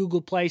Podcasts,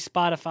 Google Play,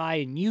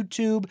 Spotify, and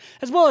YouTube,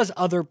 as well as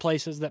other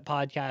places that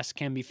podcasts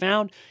can be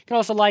found. You can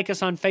also like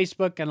us on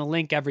Facebook, and a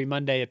link every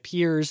Monday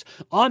appears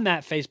on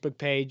that Facebook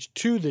page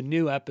to the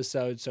new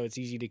episode, so it's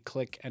easy to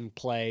click and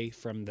play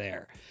from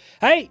there.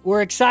 Hey,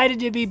 we're excited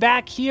to be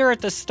back here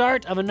at the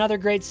start of another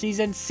great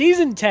season,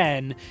 season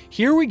 10.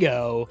 Here we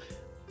go.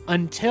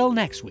 Until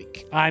next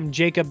week, I'm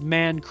Jacob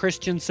Mann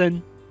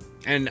Christensen.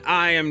 And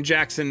I am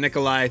Jackson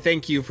Nikolai.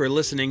 Thank you for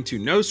listening to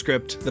No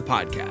Script, the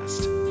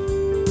podcast.